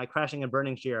last night, my crashing and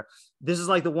burning shiur, this is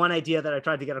the one idea that I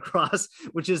tried to get across,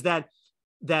 which is that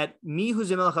mi hu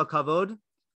zemelech kavod,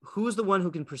 who's the one who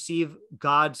can perceive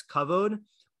God's kavod?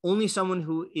 Only someone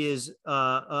who is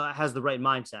has the right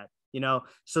mindset.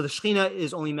 So the Shechinah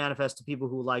is only manifest to people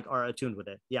who are attuned with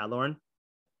it. Yeah, Lauren.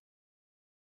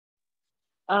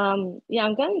 Yeah,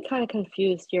 I'm getting kind of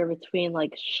confused here between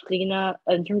Shechinah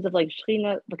in terms of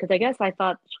Shechinah, because I guess I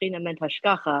thought Shechinah meant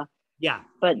hashgacha. Yeah.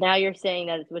 But now you're saying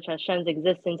that which Hashem's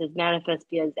existence is manifest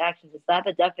via his actions. Is that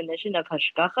the definition of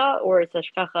hashgacha, or is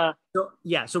hashgacha?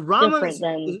 So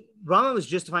Rama was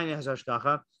just defining it as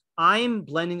hashgacha. I'm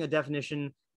blending a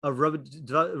definition of Rav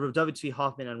David Tzvi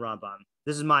Hoffman and Rambam.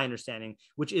 This is my understanding,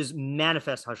 which is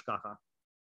manifest hashgacha.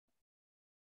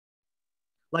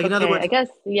 In other words, I guess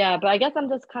I'm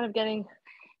just kind of getting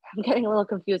a little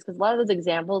confused because a lot of those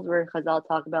examples where Chazal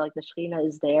talk about the Shechinah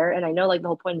is there, and I know the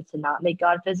whole point is to not make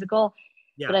God physical,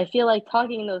 but I feel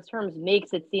talking in those terms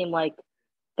makes it seem like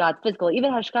God's physical.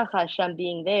 Even hashgacha, Hashem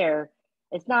being there,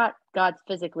 it's not God's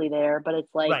physically there, but it's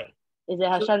is it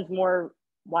Hashem's more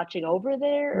watching over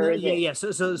there, or is it?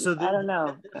 So I don't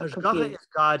know. Hashgacha is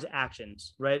God's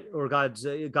actions, right, or God's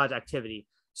activity.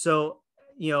 So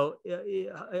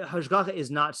Hashgacha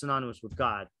is not synonymous with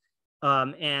God,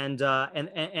 and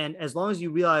as long as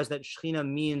you realize that Shechinah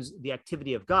means the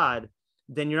activity of God,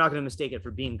 then you're not going to mistake it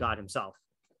for being God Himself.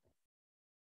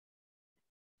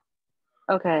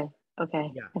 Okay. Yeah.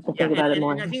 I have to think about it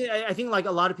more. And I think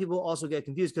a lot of people also get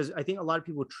confused because I think a lot of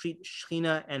people treat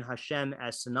Shechinah and Hashem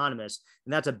as synonymous,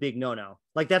 and that's a big no-no.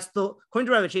 According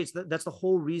to Rabbi Chait, that's the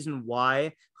whole reason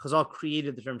why Chazal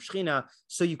created the term Shechinah,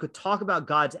 so you could talk about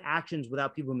God's actions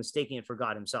without people mistaking it for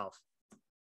God Himself.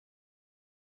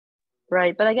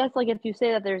 Right, but I guess if you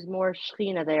say that there's more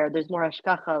Shechinah there's more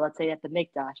hashgacha, let's say at the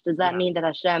mikdash, does that mean that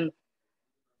Hashem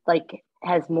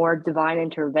has more divine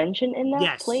intervention in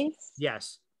that place?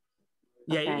 Yes.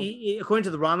 Yeah, Okay. According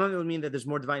to the Rambam, it would mean that there's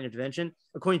more divine intervention.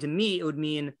 According to me, it would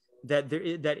mean that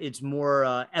that it's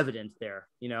more evident there,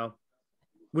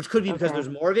 which could be because there's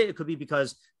more of it. It could be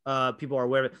because people are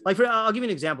aware of it. Like, I'll give you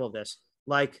an example of this.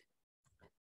 Like,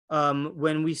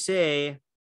 when we say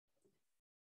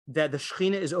that the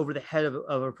Shechinah is over the head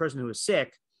of a person who is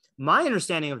sick, my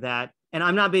understanding of that, and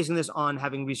I'm not basing this on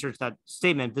having researched that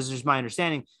statement, this is just my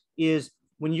understanding, is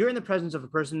when you're in the presence of a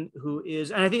person who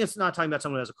is, and I think it's not talking about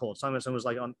someone who has a cold, it's talking about someone who's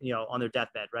like on their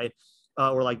deathbed, right?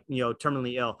 Or like,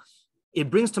 terminally ill. It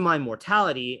brings to mind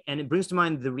mortality, and it brings to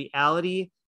mind the reality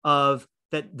of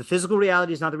that the physical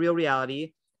reality is not the real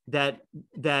reality, that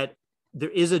there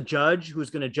is a judge who's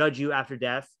going to judge you after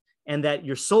death, and that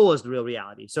your soul is the real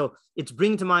reality. So it's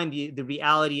bringing to mind the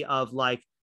reality of like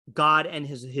God and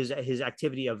his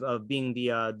activity of being the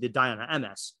Dayan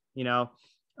HaEmes,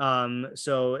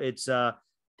 so it's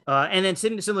and then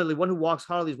similarly, one who walks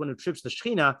haughtily is one who trips the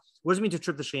Shechinah. What does it mean to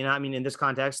trip the Shechinah? I mean, in this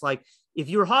context, like if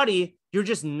you're haughty, you're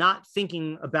just not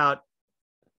thinking about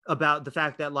the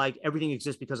fact that like everything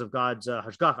exists because of God's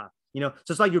hashgacha, so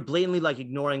it's like you're blatantly like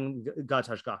ignoring God's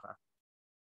hashgacha.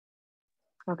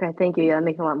 Okay, thank you. Yeah, that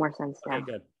makes a lot more sense now.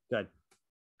 Okay, good.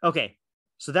 Okay,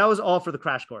 so that was all for the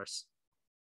crash course.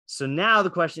 So now the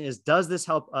question is, does this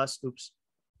help us? Oops,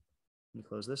 let me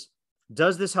close this.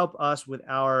 Does this help us with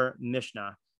our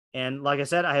Mishnah? And like I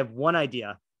said, I have one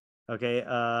idea. Okay,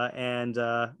 and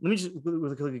let me just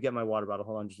quickly get my water bottle.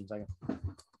 Hold on just a second.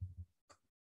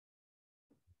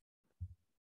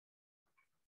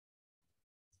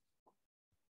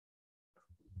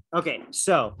 Okay,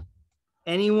 so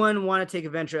anyone want to take a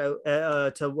venture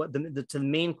to what to the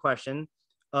main question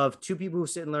of two people who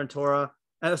sit and learn Torah?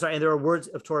 And there are words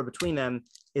of Torah between them.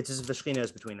 It's as if the Shechinah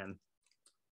is between them.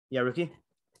 Yeah, Ricky?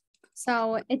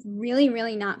 So it's really,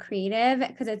 really not creative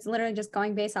because it's literally just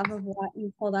going based off of what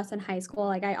you told us in high school.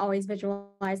 Like I always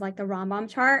visualize like the Rambam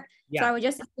chart. Yeah. So I would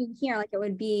just assume here, like it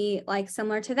would be like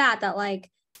similar to that like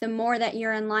the more that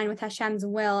you're in line with Hashem's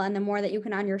will and the more that you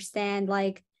can understand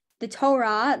like the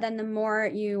Torah, then the more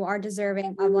you are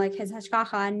deserving of like his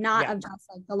hashgacha, not of just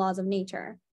like the laws of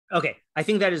nature. Okay, I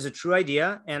think that is a true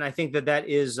idea, and I think that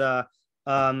is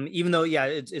even though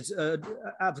it's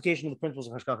application of the principles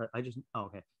of hashgacha.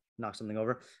 Okay, knock something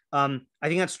over. I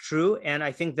think that's true, and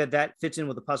I think that fits in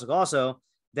with the pasuk also.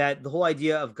 That the whole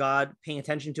idea of God paying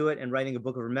attention to it and writing a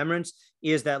book of remembrance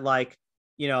is that like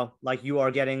you are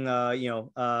getting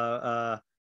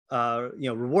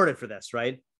rewarded for this,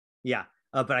 right? Yeah,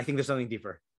 but I think there's something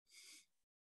deeper.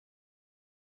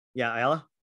 Yeah, Ayala.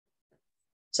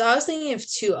 So I was thinking of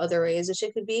two other ways which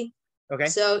it could be. Okay.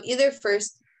 So either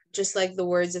first, just like the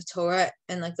words of Torah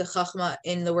and like the chachma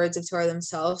in the words of Torah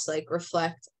themselves, like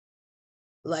reflect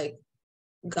like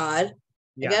God,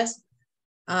 I guess.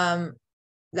 That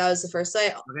was the first way.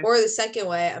 Okay. Or the second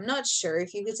way, I'm not sure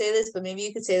if you could say this, but maybe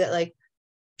you could say that like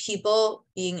people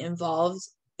being involved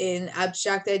in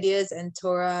abstract ideas and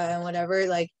Torah and whatever,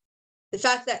 like the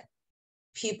fact that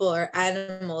people or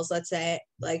animals, let's say,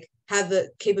 like have the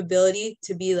capability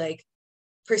to be like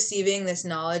perceiving this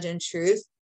knowledge and truth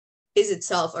is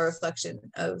itself a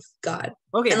reflection of God.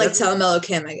 Okay. And like Telem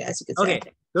Elokim, I guess you could say.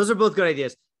 Okay. Those are both good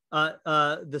ideas.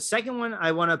 The second one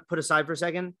I want to put aside for a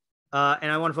second.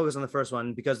 And I want to focus on the first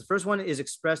one because the first one is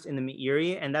expressed in the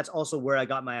Meiri, and that's also where I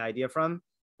got my idea from.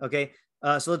 Okay.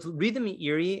 So let's read the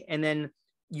Meiri, and then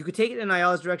you could take it in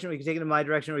Ayala's direction, or you could take it in my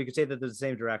direction, or you could say that they're the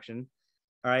same direction.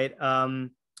 All right.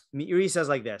 Meiri says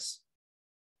like this.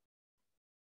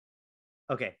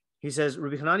 Okay. He says,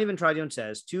 Rabbi Hanani ben Tradion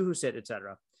says, two who sit,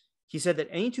 etc. He said that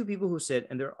any two people who sit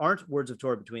and there aren't words of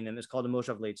Torah between them is called a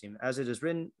moshav leitzim. As it is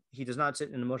written, he does not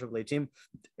sit in a moshav leitzim,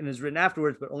 and is written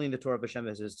afterwards, but only in the Torah of Hashem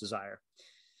as his desire.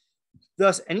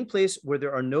 Thus, any place where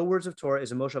there are no words of Torah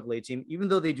is a moshav leitzim, even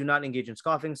though they do not engage in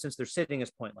scoffing, since their sitting is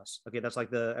pointless. Okay, that's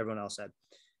like everyone else said.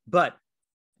 But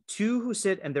two who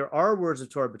sit and there are words of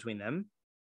Torah between them,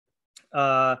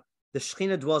 the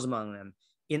Shechinah dwells among them.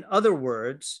 In other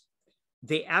words,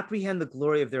 they apprehend the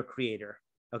glory of their creator.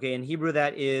 Okay, in Hebrew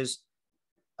that is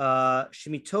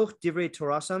Shemitoch divrei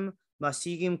Torasam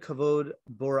masigim kavod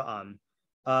boraam.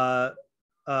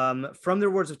 From their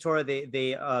words of Torah,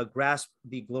 they grasp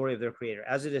the glory of their creator.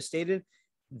 As it is stated,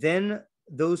 then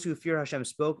those who fear Hashem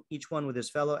spoke, each one with his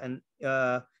fellow, and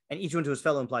each one to his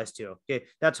fellow implies two. Okay,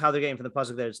 that's how they're getting from the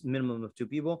pasuk that it's minimum of two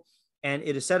people. And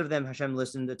it is said of them, Hashem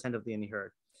listened attentively and he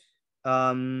heard.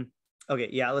 Okay,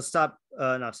 yeah, let's stop.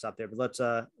 Not stop there, but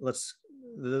let's.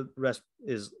 The rest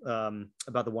is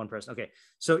about the one person. Okay,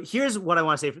 so here's what I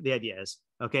want to say. The idea is,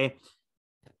 okay,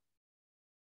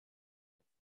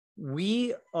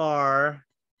 we're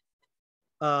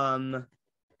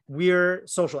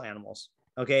social animals.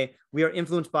 Okay, we are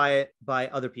influenced by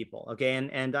other people. Okay,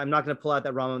 and I'm not going to pull out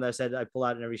that Rambam that I said I pull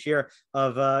out in every shiur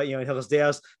of in Hilchos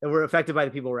Deos, that we're affected by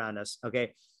the people around us.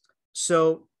 Okay,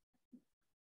 so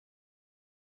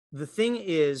the thing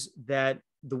is that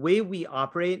the way we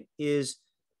operate is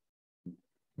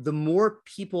the more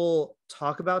people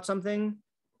talk about something,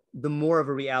 the more of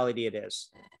a reality it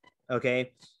is.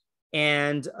 Okay,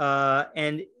 and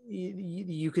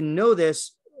you can know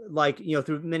this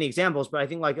through many examples, but I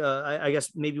think I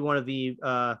guess maybe one of the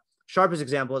sharpest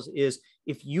examples is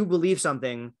if you believe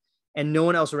something and no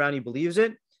one else around you believes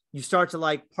it, you start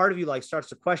to part of you starts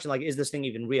to question, is this thing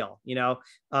even real?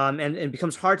 And it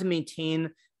becomes hard to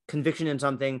maintain conviction in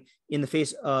something in the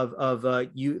face of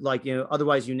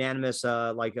otherwise unanimous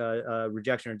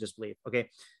rejection or disbelief. Okay,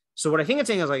 so what I think it's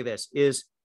saying is like this is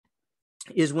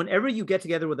whenever you get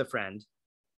together with a friend,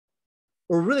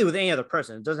 or really with any other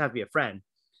person, it doesn't have to be a friend,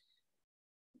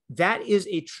 that is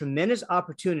a tremendous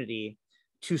opportunity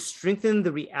to strengthen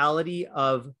the reality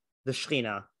of the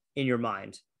Shechinah in your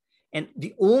mind. And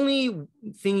the only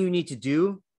thing you need to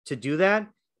do that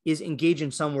is engage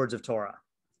in some words of Torah.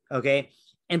 Okay.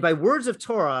 And by words of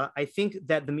Torah, I think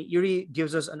that the Meiri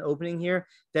gives us an opening here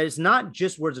that it's not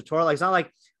just words of Torah. It's not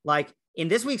like in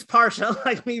this week's parsha,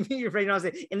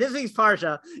 in this week's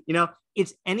parsha,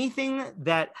 it's anything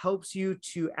that helps you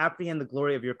to apprehend the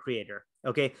glory of your creator.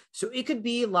 Okay. So it could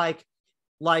be like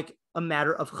a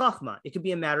matter of chachma. It could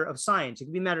be a matter of science. It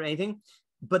could be a matter of anything.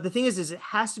 But the thing is it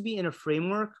has to be in a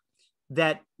framework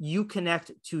that you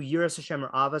connect to yiras Hashem or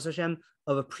avos Hashem,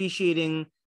 of appreciating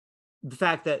the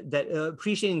fact that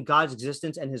appreciating God's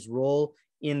existence and his role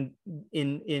in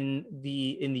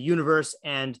the universe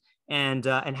and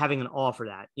having an awe for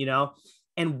that,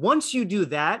 And once you do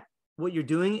that, what you're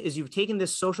doing is you've taken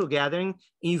this social gathering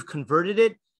and you've converted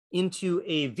it into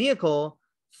a vehicle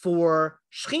for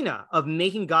Shechinah, of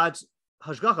making God's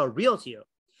hashgacha real to you.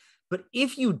 But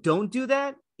if you don't do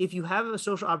that, if you have a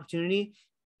social opportunity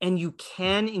and you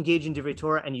can engage in divrei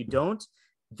Torah and you don't,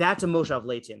 that's a moshav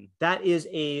leitim. That is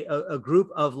a group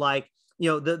of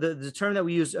the term that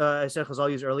we use, I said Chazal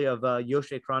used earlier, of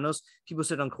Yoshei Kranos, people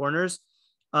sit on corners.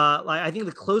 I think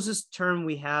the closest term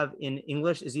we have in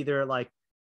English is either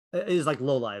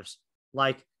lowlives,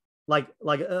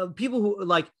 people who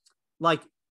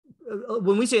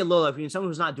when we say a lowlife, we mean someone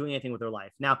who's not doing anything with their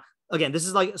life. Now, again, this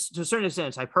is to a certain extent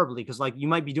it's hyperbole, because you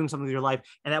might be doing something with your life,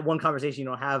 and that one conversation you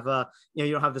don't have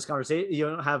you don't have this conversation, you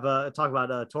don't have talk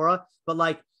about Torah,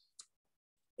 but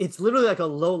it's literally like a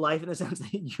low life in the sense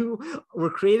that you were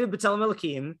created b'tzelem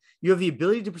Elokim, you have the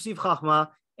ability to perceive chachma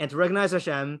and to recognize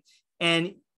Hashem,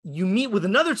 and you meet with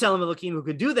another tzelem Elokim who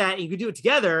could do that, and you could do it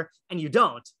together, and you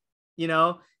don't.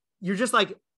 You're just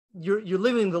you're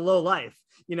living the low life.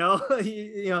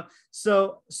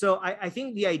 So I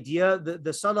think the idea,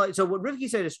 the subtle, so what Rivki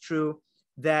said is true,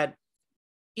 that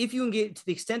if you engage, to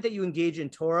the extent that you engage in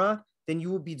Torah, then you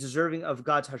will be deserving of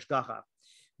God's hashgacha.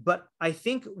 But I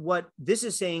think what this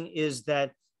is saying is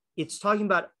that it's talking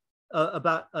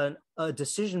about a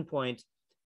decision point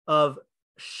of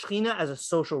Shechinah as a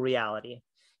social reality.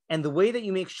 And the way that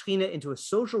you make Shechinah into a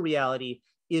social reality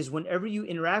is whenever you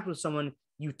interact with someone,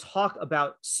 you talk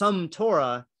about some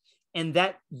Torah, and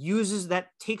that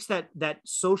takes that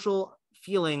social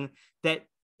feeling that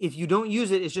if you don't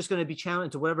use it, it's just going to be channeled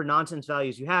into whatever nonsense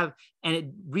values you have, and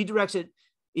it redirects it.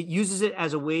 It uses it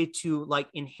as a way to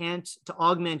enhance, to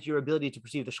augment your ability to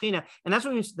perceive the Shechinah. And that's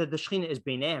what means that the Shechinah is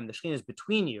beinem, the Shechinah is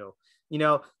between you.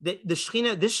 The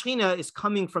Shechinah, this Shechinah is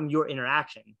coming from your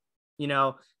interaction,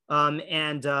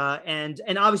 and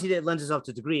obviously it lends itself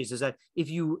to degrees, is that if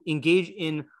you engage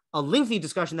in a lengthy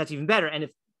discussion, that's even better. And if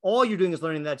all you're doing is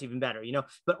learning, that's even better,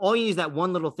 but all you need is that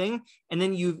one little thing. And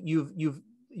then you've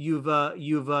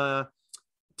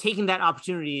taken that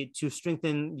opportunity to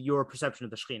strengthen your perception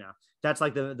of the Shechinah. That's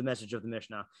the message of the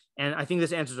Mishnah. And I think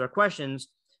this answers our questions.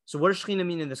 So what does Shechinah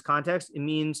mean in this context? It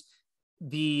means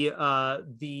the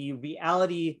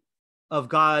reality of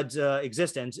God's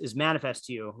existence is manifest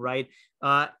to you, right?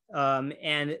 And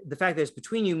the fact that it's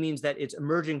between you means that it's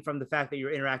emerging from the fact that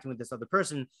you're interacting with this other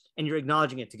person and you're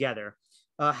acknowledging it together.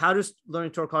 How does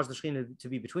learning Torah cause the Shechinah to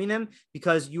be between them?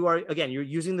 Because you're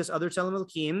using this other tzelem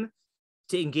Elokim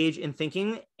to engage in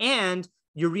thinking, and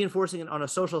you're reinforcing it on a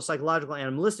social, psychological,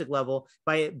 animalistic level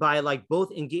by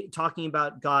both talking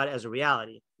about God as a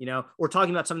reality, or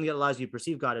talking about something that allows you to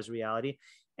perceive God as a reality.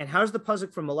 And how does the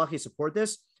pasuk from Malachi support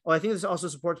this? Oh, I think this also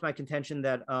supports my contention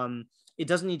that it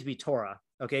doesn't need to be Torah,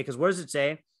 okay? Because what does it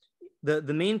say? The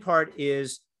main part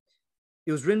is,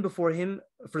 it was written before him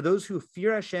for those who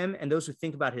fear Hashem and those who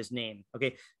think about his name,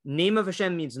 okay? Name of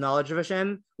Hashem means knowledge of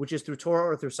Hashem, which is through Torah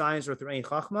or through science or through any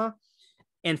chachma.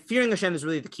 And fearing Hashem is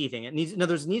really the key thing. In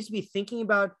other words, it needs to be thinking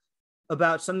about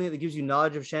something that gives you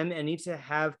knowledge of Hashem, and it needs to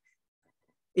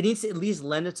at least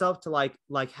lend itself to like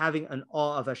having an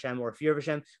awe of Hashem or a fear of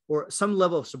Hashem or some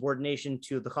level of subordination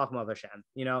to the Chachma of Hashem.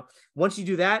 Once you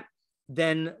do that,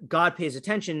 then God pays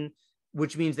attention,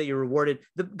 which means that you're rewarded.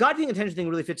 The God paying attention thing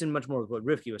really fits in much more with what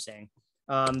Rivki was saying,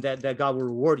 that God will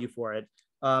reward you for it.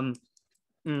 But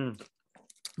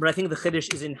I think the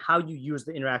chiddush is in how you use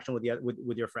the interaction with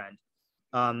your friend.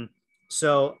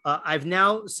 So I've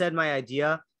now said my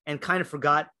idea and kind of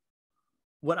forgot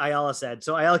what Ayala said.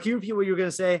 So Ayala, can you repeat what you were going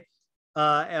to say,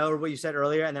 or what you said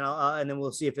earlier, and then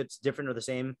we'll see if it's different or the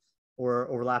same or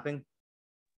overlapping.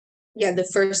 Yeah, the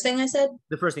first thing I said.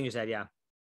 The first thing you said, yeah.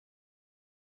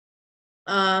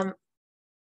 I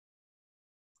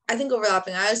think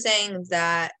overlapping. I was saying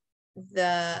that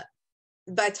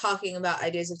by talking about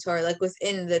ideas of Torah, like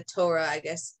within the Torah, I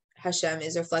guess Hashem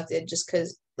is reflected just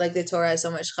because like the Torah has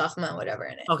so much chachma and whatever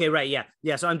in it. Okay, right, yeah.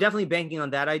 So I'm definitely banking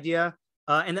on that idea,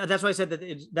 and that's why I said that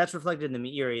that's reflected in the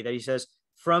Meiri, that he says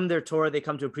from their Torah they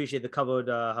come to appreciate the kavod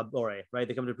habore, right?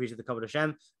 They come to appreciate the kavod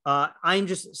Hashem. I'm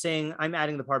just saying I'm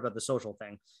adding the part about the social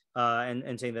thing,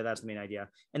 and saying that that's the main idea.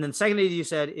 And then the second idea you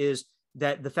said is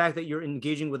that the fact that you're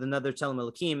engaging with another Telem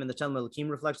Elokim and the Telem Elokim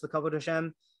reflects the kavod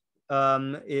Hashem,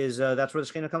 is that's where the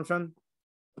Shechinah comes from.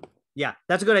 Yeah,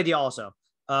 that's a good idea also.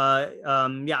 I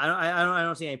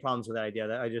don't see any problems with that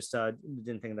idea. I just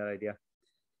didn't think of that idea.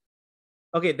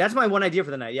 Okay, that's my one idea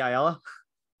for the night. Yeah, Ayala.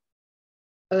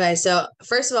 Okay, so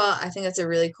first of all, I think that's a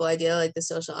really cool idea, like the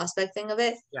social aspect thing of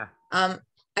it. Yeah.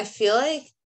 I feel like,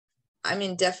 I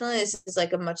mean, definitely this is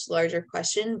like a much larger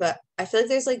question, but I feel like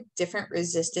there's like different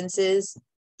resistances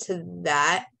to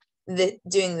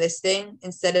doing this thing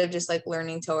instead of just like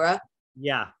learning Torah.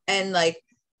 Yeah. And like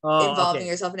involving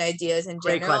yourself in ideas in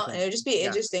general. And it would just be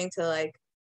interesting to like,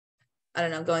 I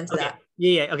don't know, go into that.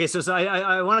 Yeah. Okay. So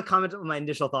I want to comment on my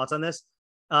initial thoughts on this,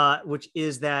 which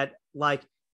is that like,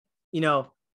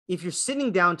 if you're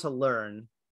sitting down to learn,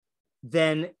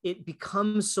 then it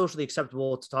becomes socially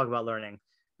acceptable to talk about learning.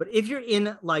 But if you're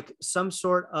in like some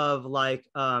sort of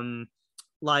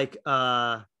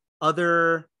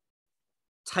other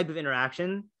type of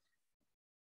interaction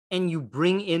and you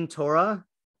bring in Torah,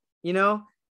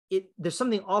 there's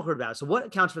something awkward about it. So what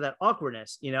accounts for that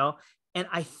awkwardness, And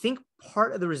I think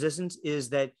part of the resistance is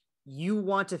that you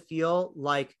want to feel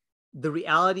like the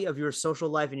reality of your social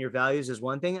life and your values is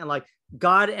one thing, and like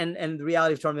God and the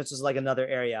reality of Torah mitzvahs is like another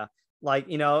area. Like,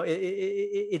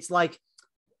 it's like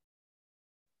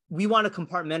we want to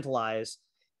compartmentalize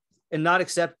and not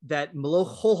accept that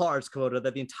whole heart's kavoda,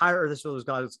 that the entire earth is filled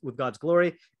with God's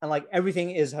glory, and like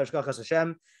everything is hashgachas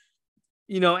Hashem,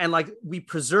 and like we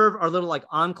preserve our little like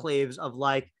enclaves of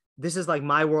like, this is like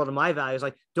my world and my values.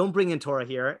 Like, don't bring in Torah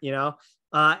here,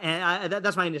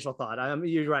 that's my initial thought.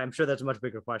 You're right. I'm sure that's a much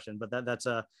bigger question, but that's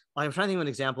I'm trying to think of an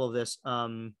example of this. I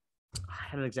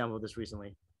had an example of this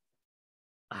recently.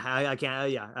 I can't.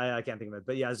 I can't think of it.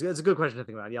 But yeah, it's a good question to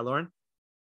think about. Yeah, Lauren.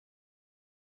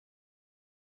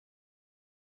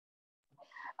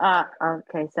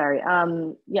 Okay, sorry.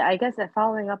 Yeah, I guess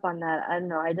following up on that, I don't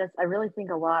know. I really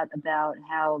think a lot about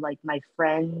how like my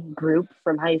friend group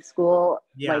from high school,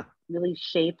 like really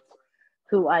shaped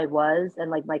who I was and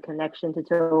like my connection to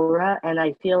Torah. And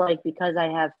I feel like because I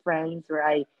have friends where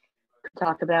I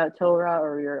talk about Torah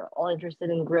or you're all interested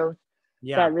in growth,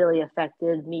 that really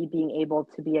affected me being able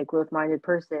to be a growth-minded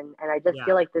person. And I just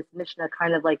feel like this mishnah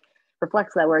kind of like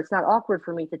reflects that, where it's not awkward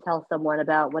for me to tell someone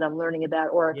about what I'm learning about,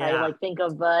 or if I like think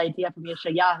of an idea from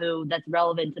Yeshayahu that's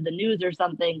relevant to the news or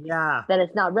something, then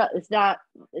it's not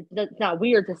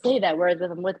weird to say that. Whereas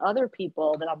if I'm with other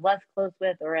people that I'm less close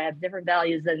with or have different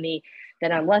values than me,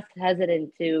 then I'm more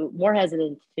hesitant to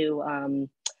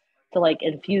like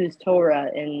infuse Torah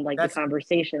in like the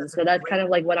conversation. So that's kind of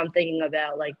like what I'm thinking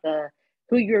about, like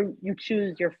who you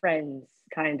choose your friends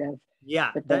kind of.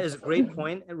 Yeah, that is a great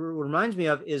point. It reminds me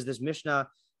of is this Mishnah,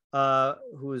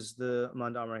 who is the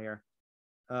Amand Amar here?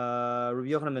 Rabbi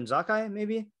Yochanan ben Zakkai,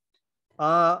 maybe?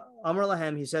 Amar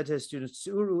Lahem, he said to his students,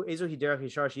 go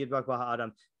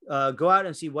out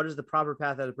and see what is the proper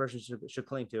path that a person should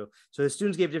cling to. So his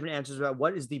students gave different answers about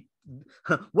what is the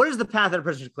path that a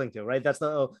person should cling to, right? That's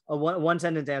the one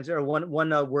sentence answer or one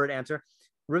word answer.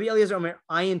 Rabbi Eliezer Omer,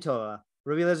 Ayin Torah.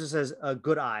 Rabbi Eliezer says a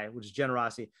good eye, which is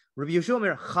generosity. Rabbi Yeshua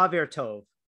Omer, Chaver Tov.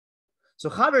 So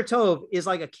Chaver Tov is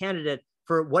like a candidate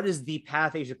for what is the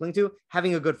path that you should cling to,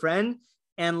 having a good friend.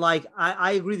 And like,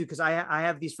 I agree with you because I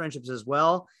have these friendships as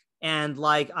well. And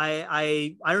like,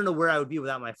 I don't know where I would be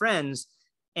without my friends.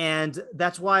 And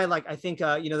that's why, like, I think,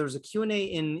 there was a Q&A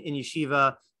in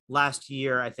Yeshiva last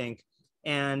year, I think.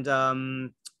 And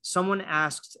someone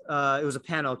asked, it was a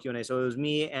panel Q&A. So it was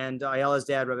me and Ayala's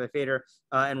dad, Rabbi Fader,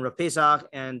 and Rabbi Pesach,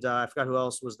 and I forgot who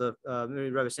else was the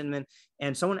Rabbi Sinman.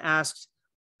 And someone asked,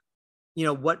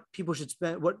 what people should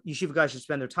spend, what yeshiva guys should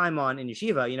spend their time on in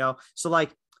yeshiva, So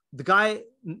like the guy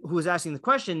who was asking the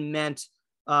question meant,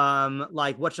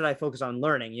 like, what should I focus on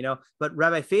learning, But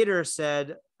Rabbi Fader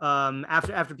said,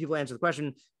 after people answered the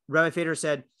question, Rabbi Fader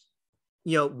said,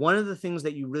 one of the things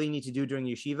that you really need to do during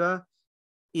yeshiva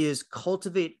is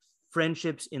cultivate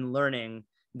friendships in learning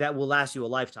that will last you a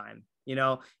lifetime,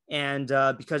 and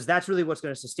because that's really what's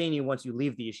going to sustain you once you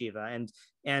leave the yeshiva.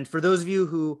 And for those of you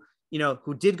who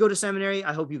did go to seminary,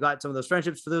 I hope you got some of those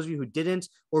friendships. For those of you who didn't,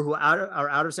 or who are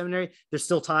out of seminary, there's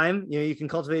still time. You can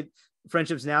cultivate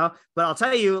friendships now. But I'll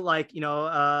tell you,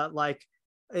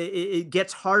 it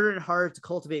gets harder and harder to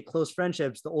cultivate close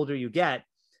friendships the older you get,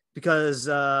 because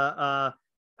for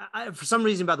some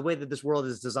reason, about the way that this world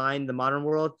is designed, the modern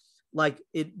world,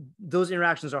 those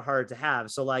interactions are hard to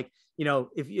have. So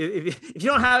if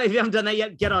you haven't done that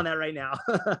yet, get on that right now.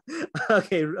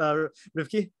 Okay,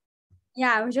 Rivki.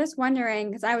 Yeah, I was just wondering,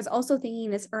 because I was also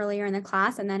thinking this earlier in the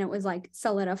class, and then it was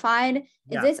solidified.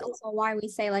 Is this also why we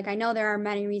say, I know there are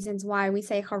many reasons why we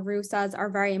say charusas are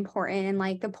very important, and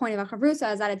the point of a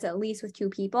charusa is that it's at least with two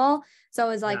people. So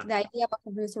is the idea of a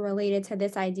charusa related to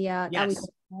this idea? Yes, that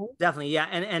we definitely, yeah,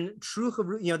 and true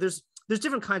charusa, there's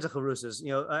different kinds of charusas.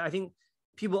 I think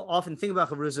people often think about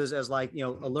chavrusas as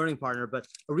a learning partner, but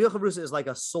a real chavrusa is like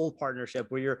a soul partnership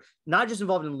where you're not just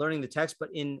involved in learning the text, but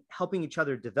in helping each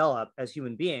other develop as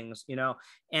human beings,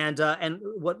 and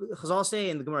what Chazal say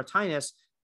in the Gemara Tainus,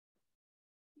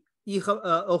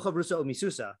 o chavrusa o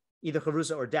misusa, either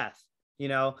chavrusa or death,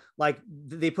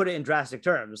 they put it in drastic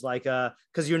terms,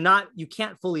 because you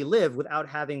can't fully live without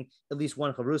having at least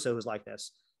one chavrusa who's like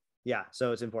this. Yeah.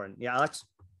 So it's important. Yeah. Alex?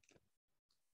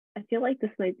 I feel like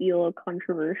this might be a little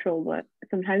controversial, but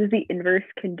sometimes the inverse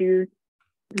can do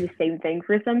the same thing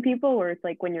for some people, where it's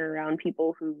when you're around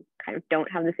people who kind of don't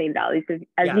have the same values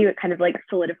as you, it kind of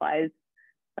solidifies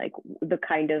the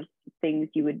kind of things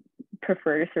you would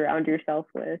prefer to surround yourself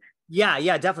with. Yeah,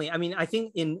 definitely. I mean, I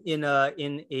think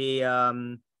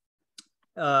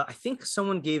I think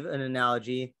someone gave an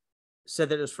analogy, said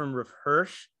that it was from Rav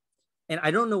Hirsch, and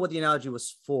I don't know what the analogy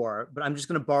was for, but I'm just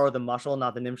going to borrow the mashal,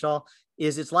 not the nimshal.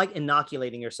 It's like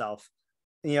inoculating yourself.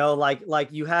 You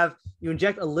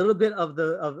inject a little bit of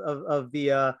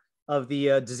the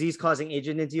disease-causing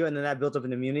agent into you, and then that builds up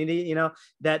an immunity.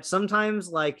 That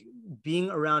sometimes being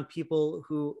around people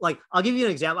who I'll give you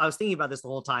an example. I was thinking about this the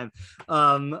whole time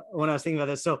when I was thinking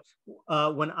about this. So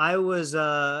when I was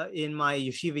in my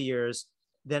yeshiva years,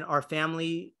 then our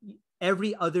family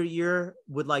every other year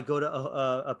would go to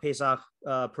a Pesach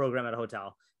program at a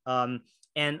hotel.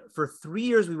 And for 3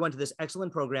 years, we went to this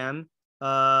excellent program.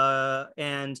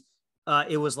 And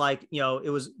it was it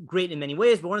was great in many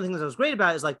ways. But one of the things that was great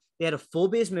about it is they had a full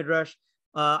base midrash.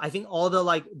 I think all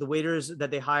the waiters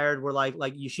that they hired were like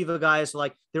yeshiva guys. So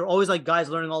they were always guys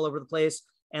learning all over the place.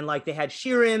 And they had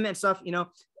shiurim and stuff, and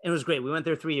it was great. We went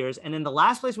there 3 years. And then the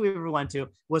last place we ever went to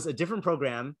was a different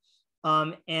program.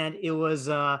 And it was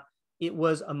a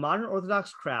modern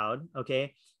Orthodox crowd.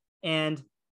 Okay. And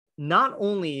not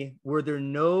only were there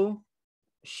no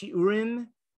shiurim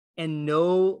and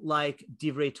no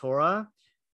divrei Torah,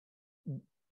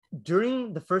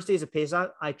 during the first days of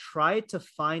Pesach, I tried to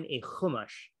find a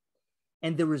chumash,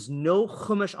 and there was no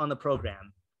chumash on the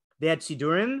program. They had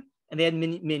sidurim and they had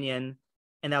minyan,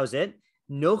 and that was it.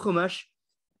 No chumash.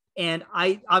 And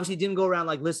I obviously didn't go around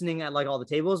listening at all the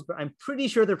tables, but I'm pretty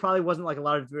sure there probably wasn't a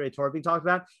lot of divrei Torah being talked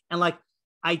about. And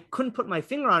I couldn't put my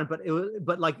finger on it, but it was,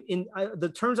 the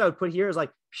terms I would put here is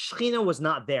Shechinah was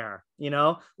not there, and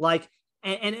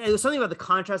it was something about the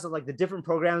contrast of the different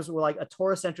programs were a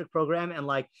Torah centric program, and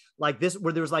this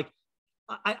where there was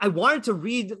I wanted to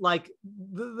read I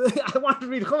wanted to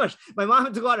read Chumash. My mom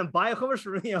had to go out and buy a Chumash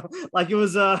for me, it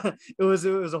was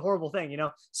a horrible thing,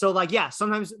 So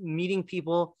sometimes meeting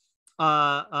people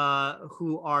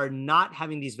who are not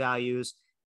having these values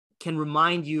can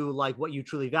remind you what you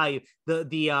truly value.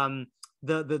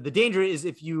 The danger is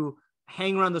if you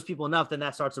hang around those people enough, then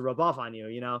that starts to rub off on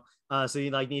you, so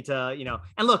you need to,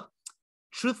 and look,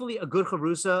 truthfully, a good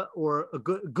charusa or a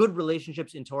good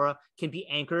relationships in Torah can be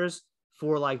anchors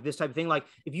for this type of thing.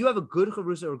 If you have a good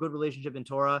charusa or a good relationship in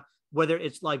Torah, whether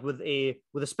it's with a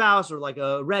spouse or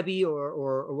a rebbe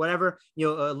or whatever,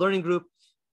 a learning group,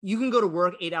 you can go to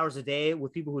work 8 hours a day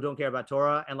with people who don't care about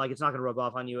Torah, and it's not going to rub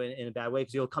off on you in a bad way,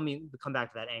 because you'll come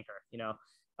back to that anchor,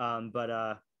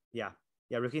 yeah,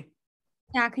 Ricky?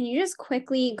 Yeah, can you just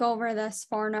quickly go over the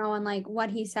sforno and like what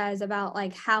he says about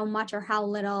like how much or how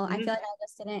little? I feel like I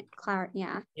just didn't clarify.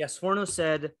 Yeah. Yeah, Sforno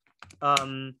said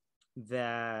that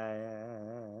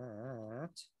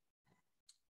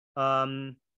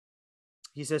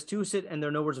he says two sit and there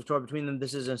are no words of Torah between them.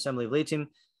 This is an assembly of Leitim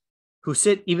who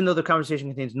sit even though the conversation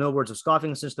contains no words of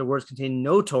scoffing. Since their words contain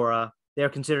no Torah, they are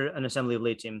considered an assembly of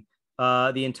Leitim.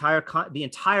 The entire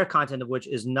content of which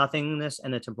is nothingness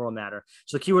and a temporal matter.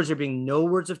 So the keywords are being no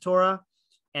words of Torah,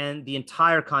 and the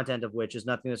entire content of which is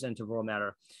nothingness and temporal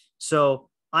matter. So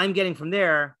I'm getting from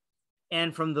there,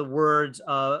 and from the words,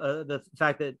 the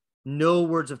fact that no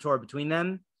words of Torah between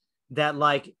them, that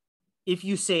like if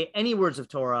you say any words of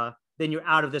Torah, then you're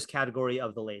out of this category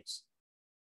of the lates.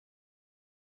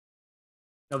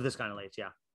 Of this kind of lates, yeah.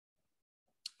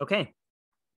 Okay.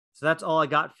 So that's all I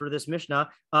got for this Mishnah.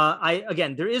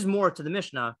 Again, there is more to the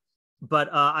Mishnah, but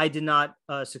I did not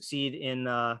succeed in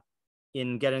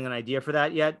getting an idea for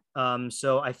that yet.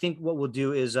 So I think what we'll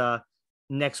do is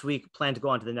next week plan to go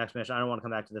on to the next Mishnah. I don't want to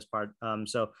come back to this part.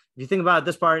 So if you think about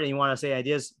this part and you want to say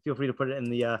ideas, feel free to put it in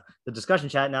the discussion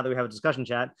chat. Now that we have a discussion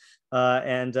chat,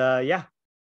 yeah.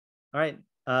 All right.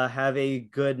 Have a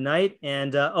good night.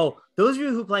 And those of you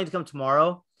who plan to come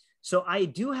tomorrow. So I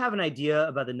do have an idea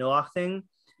about the Noach thing.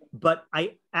 But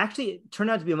it turned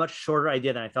out to be a much shorter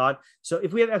idea than I thought. So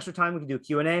if we have extra time, we can do a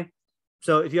Q&A.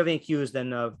 So if you have any Qs,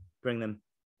 then bring them.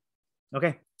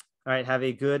 Okay. All right. Have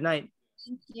a good night.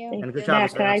 Thank you. And a good job.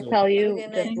 Can I tell you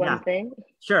just one thing?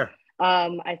 Sure.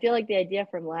 I feel like the idea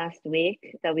from last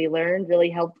week that we learned really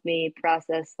helped me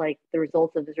process like the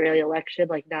results of the Israeli election,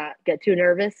 like not get too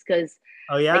nervous because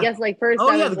I guess like first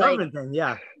I was the government thing.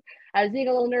 Yeah. I was being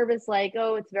a little nervous, like,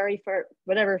 oh, it's very far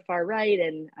right,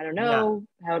 and I don't know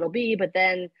how it'll be. But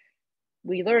then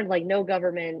we learned, like, no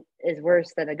government is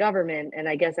worse than a government. And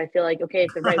I guess I feel like, okay,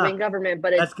 it's a right-wing government,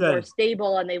 but it's more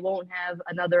stable, and they won't have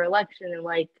another election in,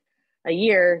 like, a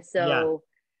year. So,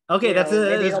 okay, that's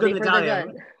good Natalia.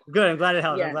 Good, I'm glad it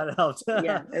helped. Yeah. I'm glad it helped.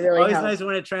 Yeah, it really Always helps. Nice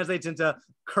when it translates into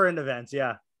current events.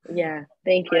 Yeah. Yeah,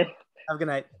 thank you. Have a good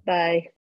night. Bye.